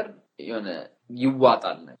ነገር የሆነ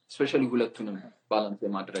ይዋጣል ስፔሻሊ ሁለቱንም ባላንስ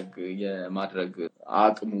የማድረግ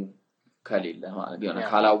አቅሙ ከሌለ ማለት ነው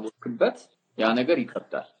ካላወቅበት ያ ነገር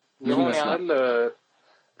ይከብዳል የሆነ ያህል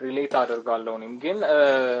ሪሌት አደርጋለሁ እኔም ግን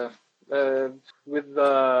with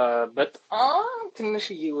በጣም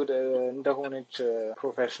ትንሽዬ ወደ እንደሆነች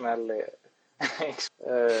ፕሮፌሽናል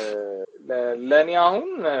ለኔ አሁን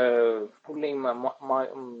ሁሌም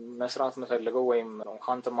መስራት መፈልገው ወይም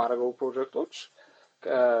ካንተ ማድረገው ፕሮጀክቶች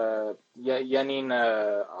የኔን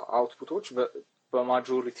አውትፑቶች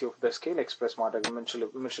በማጆሪቲ ኦፍ ዘ ስኬል ኤክስፕረስ ማድረግ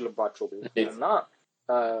የምንችልባቸው እና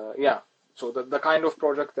so the kind of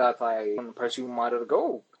project that I pursue ማድረገው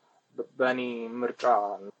በእኔ ምርጫ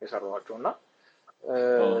የሰራኋቸውና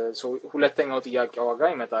so ሁለተኛው ጥያቄው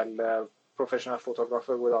ዋጋ ይመጣል ፕሮፌሽናል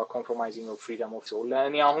ፎቶግራፈር without compromising your freedom of soul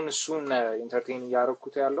ለእኔ አሁን እሱን ኢንተርቴይን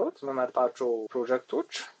እያደረኩት ያለሁት የምመርጣቸው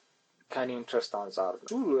ፕሮጀክቶች ከኔ ኢንትረስት አንፃር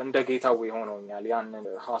እንደ ጌታው ሆነውኛል ያንን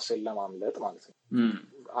ሀስል ለማምለጥ ማለት ነው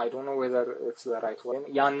I don't know whether it's the right way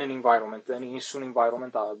ያንን environment እኔ እሱን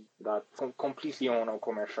environment that completely የሆነው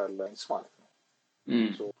commercial lens ማለት ነው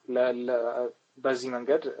so በዚህ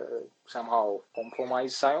መንገድ somehow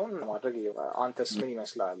compromise ሳይሆን ማድረግ አንተስ ምን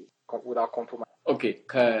ይመስላል without compromise okay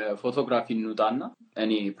ከፎቶግራፊ እንውጣና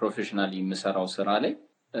እኔ ፕሮፌሽናሊ የምሰራው ስራ ላይ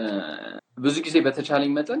ብዙ ጊዜ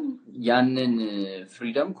በተቻለኝ መጠን ያንን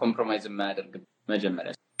ፍሪደም ኮምፕሮማይዝ የማያደርግ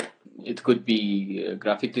መጀመሪያ it could be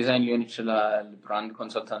graphic design ሊሆን ይችላል brand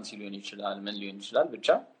consultancy ሊሆን ይችላል ምን ሊሆን ይችላል ብቻ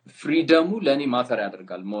ፍሪደሙ ለኔ ማተር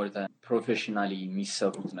ያደርጋል more than professionally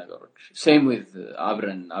የሚሰሩት ነገሮች same with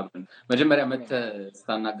አብረን መጀመሪያ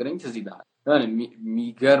መተስታናገረኝ ትዝ ይላል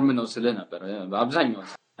የሚገርም ነው ስለ ነበር በአብዛኛው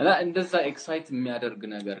እና እንደዛ ኤክሳይት የሚያደርግ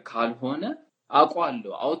ነገር ካልሆነ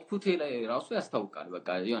አውቀዋለሁ አውትፑቴ ላይ ራሱ ያስታውቃል በቃ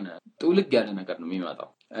የሆነ ጥውልግ ያለ ነገር ነው የሚመጣው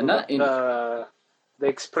እና the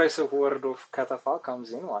expressive word of ከተፋ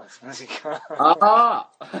comes in ማለት ነው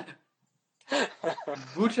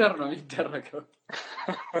ቡቸር ነው የሚደረገው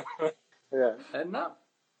እና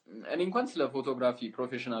እኔ እንኳን ስለ ፎቶግራፊ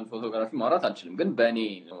ፕሮፌሽናል ፎቶግራፊ ማውራት አልችልም ግን በእኔ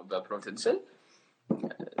በፕሮቴንሽል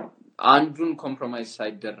አንዱን ኮምፕሮማይዝ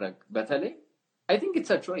ሳይደረግ በተለይ I think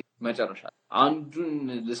it's a choice መጨረሻ አንዱን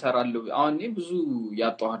ልሰራለሁ አሁን እኔ ብዙ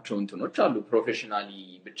ያጣኋቸው እንትኖች አሉ ፕሮፌሽናሊ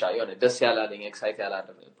ብቻ የሆነ ደስ ያላለኝ ኤክሳይት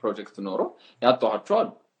ያላደረ ፕሮጀክት ኖሮ ያጣኋቸው አሉ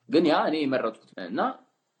ግን ያ እኔ የመረጥኩት እና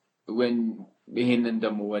when ይሄንን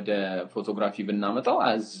ደግሞ ወደ ፎቶግራፊ ብናመጣው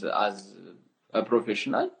as a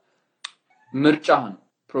professional ምርጫ ነው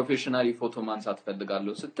ፕሮፌሽናሊ ፎቶ ማንሳት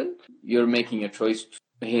ፈልጋለሁ ስትል you're making a choice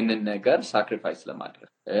ይሄንን ነገር ሳክሪፋይስ ለማድረግ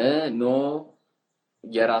ኖ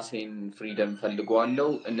የራሴን ፍሪደም ፈልገዋለሁ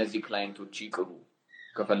እነዚህ ክላይንቶች ይቅሩ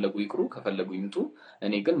ከፈለጉ ይቅሩ ከፈለጉ ይምጡ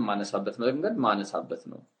እኔ ግን ማነሳበት መንገድ ማነሳበት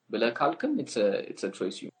ነው ብለህ ካልክም it's a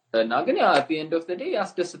choice እና ግን ያ at the end of the day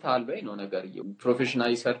ያስደስታል ወይ ነው ነገር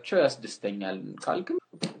ፕሮፌሽናሊ ሰርች ያስደስተኛል ካልክም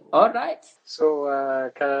all right so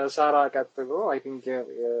ከሳራ ቀጥሎ I think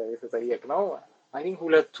የተጠየቅነው I think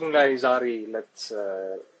ሁለቱም ላይ ዛሬ let's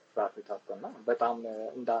wrap it up እና በጣም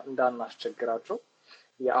እንዳናስቸግራቸው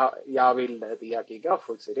የአቤል ጥያቄ ጋር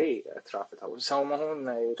for today wrap it up ሰው መሆን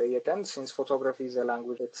የጠየቀን since photography is a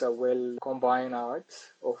language it's a well combined art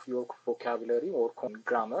of your vocabulary or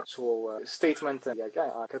grammar so statement ጥያቄ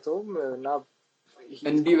አከቶም እና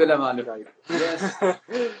እንዲህ ብለህ ማለት yes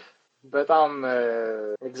በጣም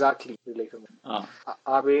exactly related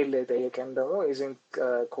አቤል ጠየቀን ደግሞ isn't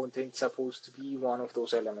content supposed to be one of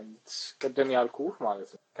those elements ቅድም ያልኩህ ማለት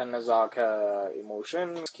ነው ከነዛ ከኢሞሽን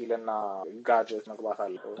ስኪል እና ጋጀት መግባት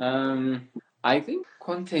አለው I think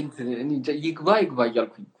content ይግባ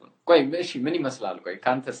እያልኩኝ ቆይ እሺ ምን ይመስላል ቆይ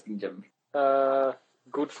ካንተስ እንጀምር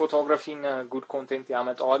good photography እና good content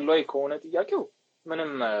ያመጣዋል ወይ ከሆነ ጥያቄው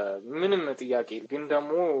ምንም ጥያቄ ግን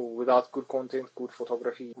ደግሞ without good content good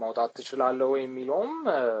photography ማውጣት ትችላለህ ወይ የሚለውም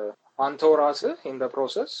አንተው ራስህ in the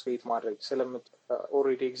process ፌት ማድረግ ስለምት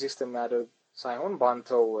already exist የሚያደርግ ሳይሆን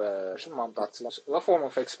ባንተው ማምጣት the form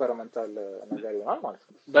of experimental ነገር ይሆናል ማለት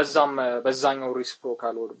ነው በዛኛው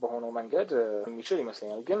reciprocal በሆነው መንገድ የሚችል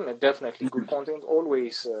ይመስለኛል ግን definitely good content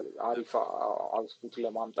always አሪፍ output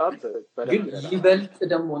ለማምጣት ግን ይበልጥ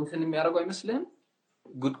ደግሞ እንትን የሚያደርገው አይመስልህም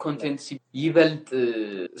good content ይበልጥ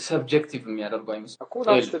subjective የሚያደርገው አይመስልህም እኮ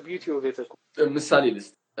that's the beauty of it ምሳሌ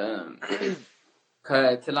ልስጥ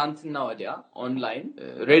ከትላንትና ወዲያ ኦንላይን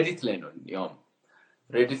ሬዲት ላይ ነው ያው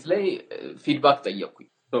ሬዲት ላይ ፊድባክ ጠየቅኩኝ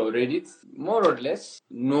so reddit more or less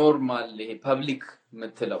normal ይሄ ፐብሊክ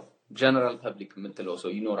ምትለው ጀነራል ፐብሊክ ምትለው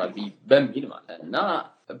ሰው ይኖራል በሚል ማለት እና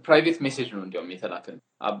ፕራይቬት ሜሴጅ ነው እንዲያውም የተላከኝ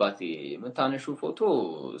አባቴ መታነሹ ፎቶ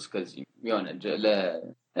እስከዚህ የሆነ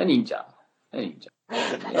ለእኔ እንጃ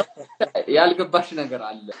ያልገባሽ ነገር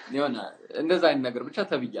አለ የሆነ እንደዛ አይነት ነገር ብቻ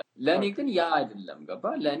ተብያለሁ ለኔ ግን ያ አይደለም ገባ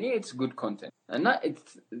ለኔ it's good content እና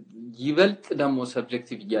ይበልጥ ደግሞ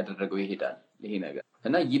ሰብጀክቲቭ እያደረገው ይሄዳል ይሄ ነገር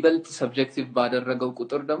እና ይበልጥ ሰብጀክቲቭ ባደረገው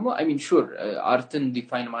ቁጥር ደግሞ I mean sure አርትን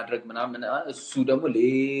ዲፋይን ማድረግ ምናምን እሱ ደግሞ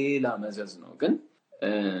ሌላ መዘዝ ነው ግን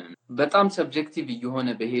በጣም ሰብጀክቲቭ እየሆነ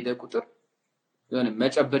በሄደ ቁጥር የሆነ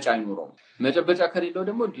መጨበጫ አይኖርም መጨበጫ ከሌለው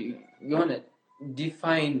ደግሞ የሆነ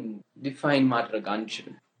ዲፋይን ማድረግ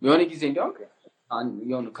አንችልም የሆነ ጊዜ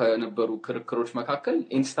እንዲያውም ከነበሩ ክርክሮች መካከል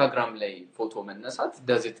ኢንስታግራም ላይ ፎቶ መነሳት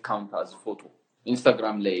does it count as photo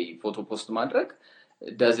ኢንስታግራም ላይ ፎቶ ፖስት ማድረግ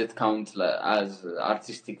does it count as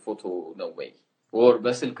artistic photo ነው ወይ or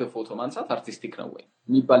በስልክ ፎቶ ማንሳት አርቲስቲክ ነው ወይ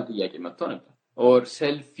የሚባል ጥያቄ መጥቶ ነበር or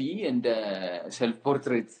selfie እንደ self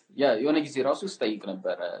portrait የሆነ ጊዜ ራሱ ስጠይቅ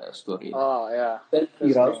ነበር ስቶሪ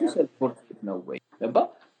selfie ራሱ self portrait ነው ወይ ገባ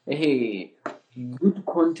ይሄ good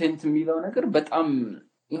content የሚለው ነገር በጣም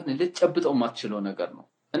የሆነ ልጨብጠው ማትችለው ነገር ነው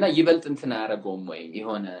እና ይበልጥ እንትን አያረጋውም ወይ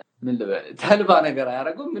የሆነ ምን ተልባ ነገር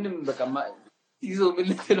አያረጋው ምንም በቃ ይዞ ምን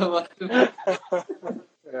ልትለው ማለት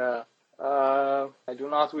I do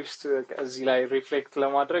not wish to እዚህ ላይ ሪፍሌክት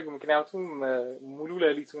ለማድረግ ምክንያቱም ሙሉ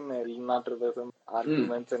ሌሊቱን ልናድርበትም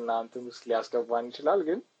አርጊመንት እና እንትን ውስጥ ሊያስገባን ይችላል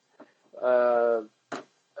ግን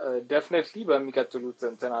definitely በሚቀጥሉት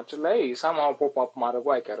እንትናችን ላይ somehow pop up ማድረጉ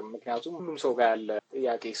አይቀርም ምክንያቱም ሁሉም ሰው ጋር ያለ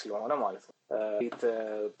ጥያቄ ስለሆነ ማለት ነው it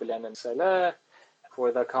ብለን እንሰለ for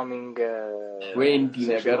the coming when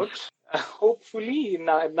ነገር hopefully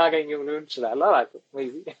እናገኘው ሊሆን ይችላል አላውቅም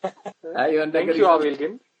maybe አይ thank you አቤል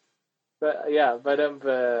ግን በደንብ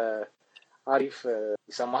አሪፍ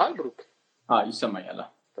ይሰማሃል ብሩክ ይሰማኛል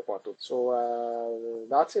ተቋርጦ so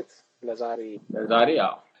that's it ለዛሬ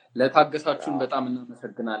ያው ለታገሳችሁን በጣም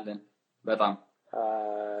እናመሰግናለን በጣም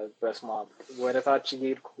በስማ ወደታች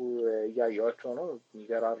እየሄድኩ እያየኋቸው ነው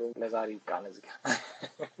የሚገራሩ ለዛሬ ይብቃን እዚህ ጋር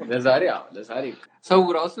ለዛሬ ሰው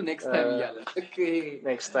ራሱ ኔክስት ታይም እያለ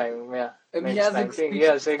ኔክስት ታይም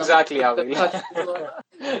yes exactly አቤል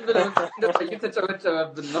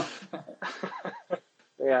እየተጨበጨበብን ነው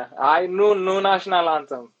I no national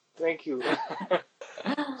anthem thank you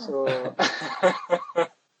so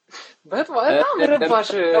በጣም ረባሽ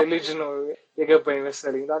ልጅ ነው የገባኝ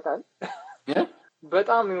መሰለኝ ታውቃለህ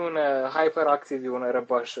በጣም የሆነ ሃይፐር አክቲቭ የሆነ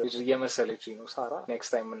ረባሽ ልጅ እየመሰለችኝ ነው ሳራ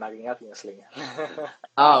ኔክስት ታይም እናገኛት ይመስለኛል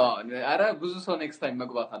አዎ አረ ብዙ ሰው ኔክስት ታይም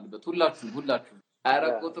መግባት አለበት ሁላችሁ አረ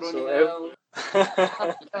ቁጥሩን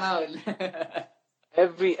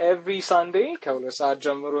every Sunday ከሁለት ሰዓት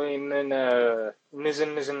ጀምሮ ይሄንን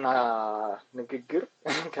ንዝንዝና ንግግር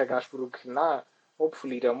ከጋሽ ብሩክ እና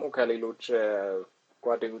ሆፕፉሊ ደግሞ ከሌሎች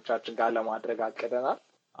ጓደኞቻችን ጋር ለማድረግ አቅደናል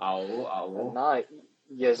አዎ እና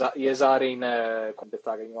የዛሬን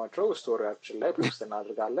እንድታገኟቸው ስቶሪያችን ላይ ፖስት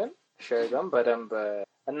እናደርጋለን ሼርም በደንብ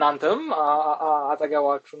እናንተም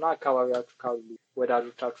አጠገባችሁና አካባቢያችሁ ካሉ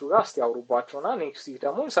ወዳጆቻችሁ ጋር አስተያውሩባቸውና ኔክስት ዊክ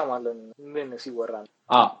ደግሞ እንሰማለን ምን ሲወራ ነው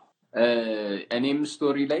እኔም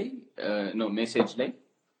ስቶሪ ላይ ነው ሜሴጅ ላይ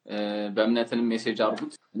በእምነትንም ሜሴጅ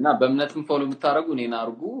አርጉት እና በእምነትም ፎሎ ብታረጉ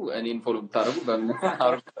እኔን ፎሎ ብታረጉ በእምነት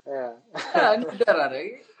አርጉ እንደራረ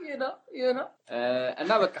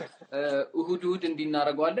እና በቃ እሁድ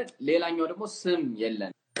እንዲናረጋለን ሌላኛው ደግሞ ስም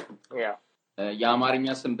የለን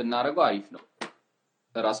የአማርኛ ስም ብናረጋው አሪፍ ነው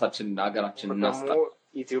ራሳችን ሀገራችን እናስጣ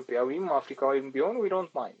ኢትዮጵያዊም አፍሪካዊም ቢሆን we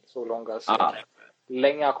don't mind so long as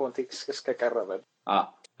ለኛ ኮንቴክስት እስከቀረበ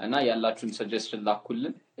እና ያላችሁን ሰጀስሽን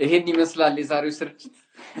ላኩልን ይሄን ይመስላል የዛሬው ስርጭት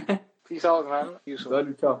peace out man ዩሱፍ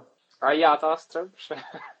ቻው አያታ ስትረብሽ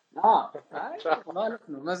ማለት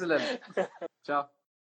ነው መዝለን ቻው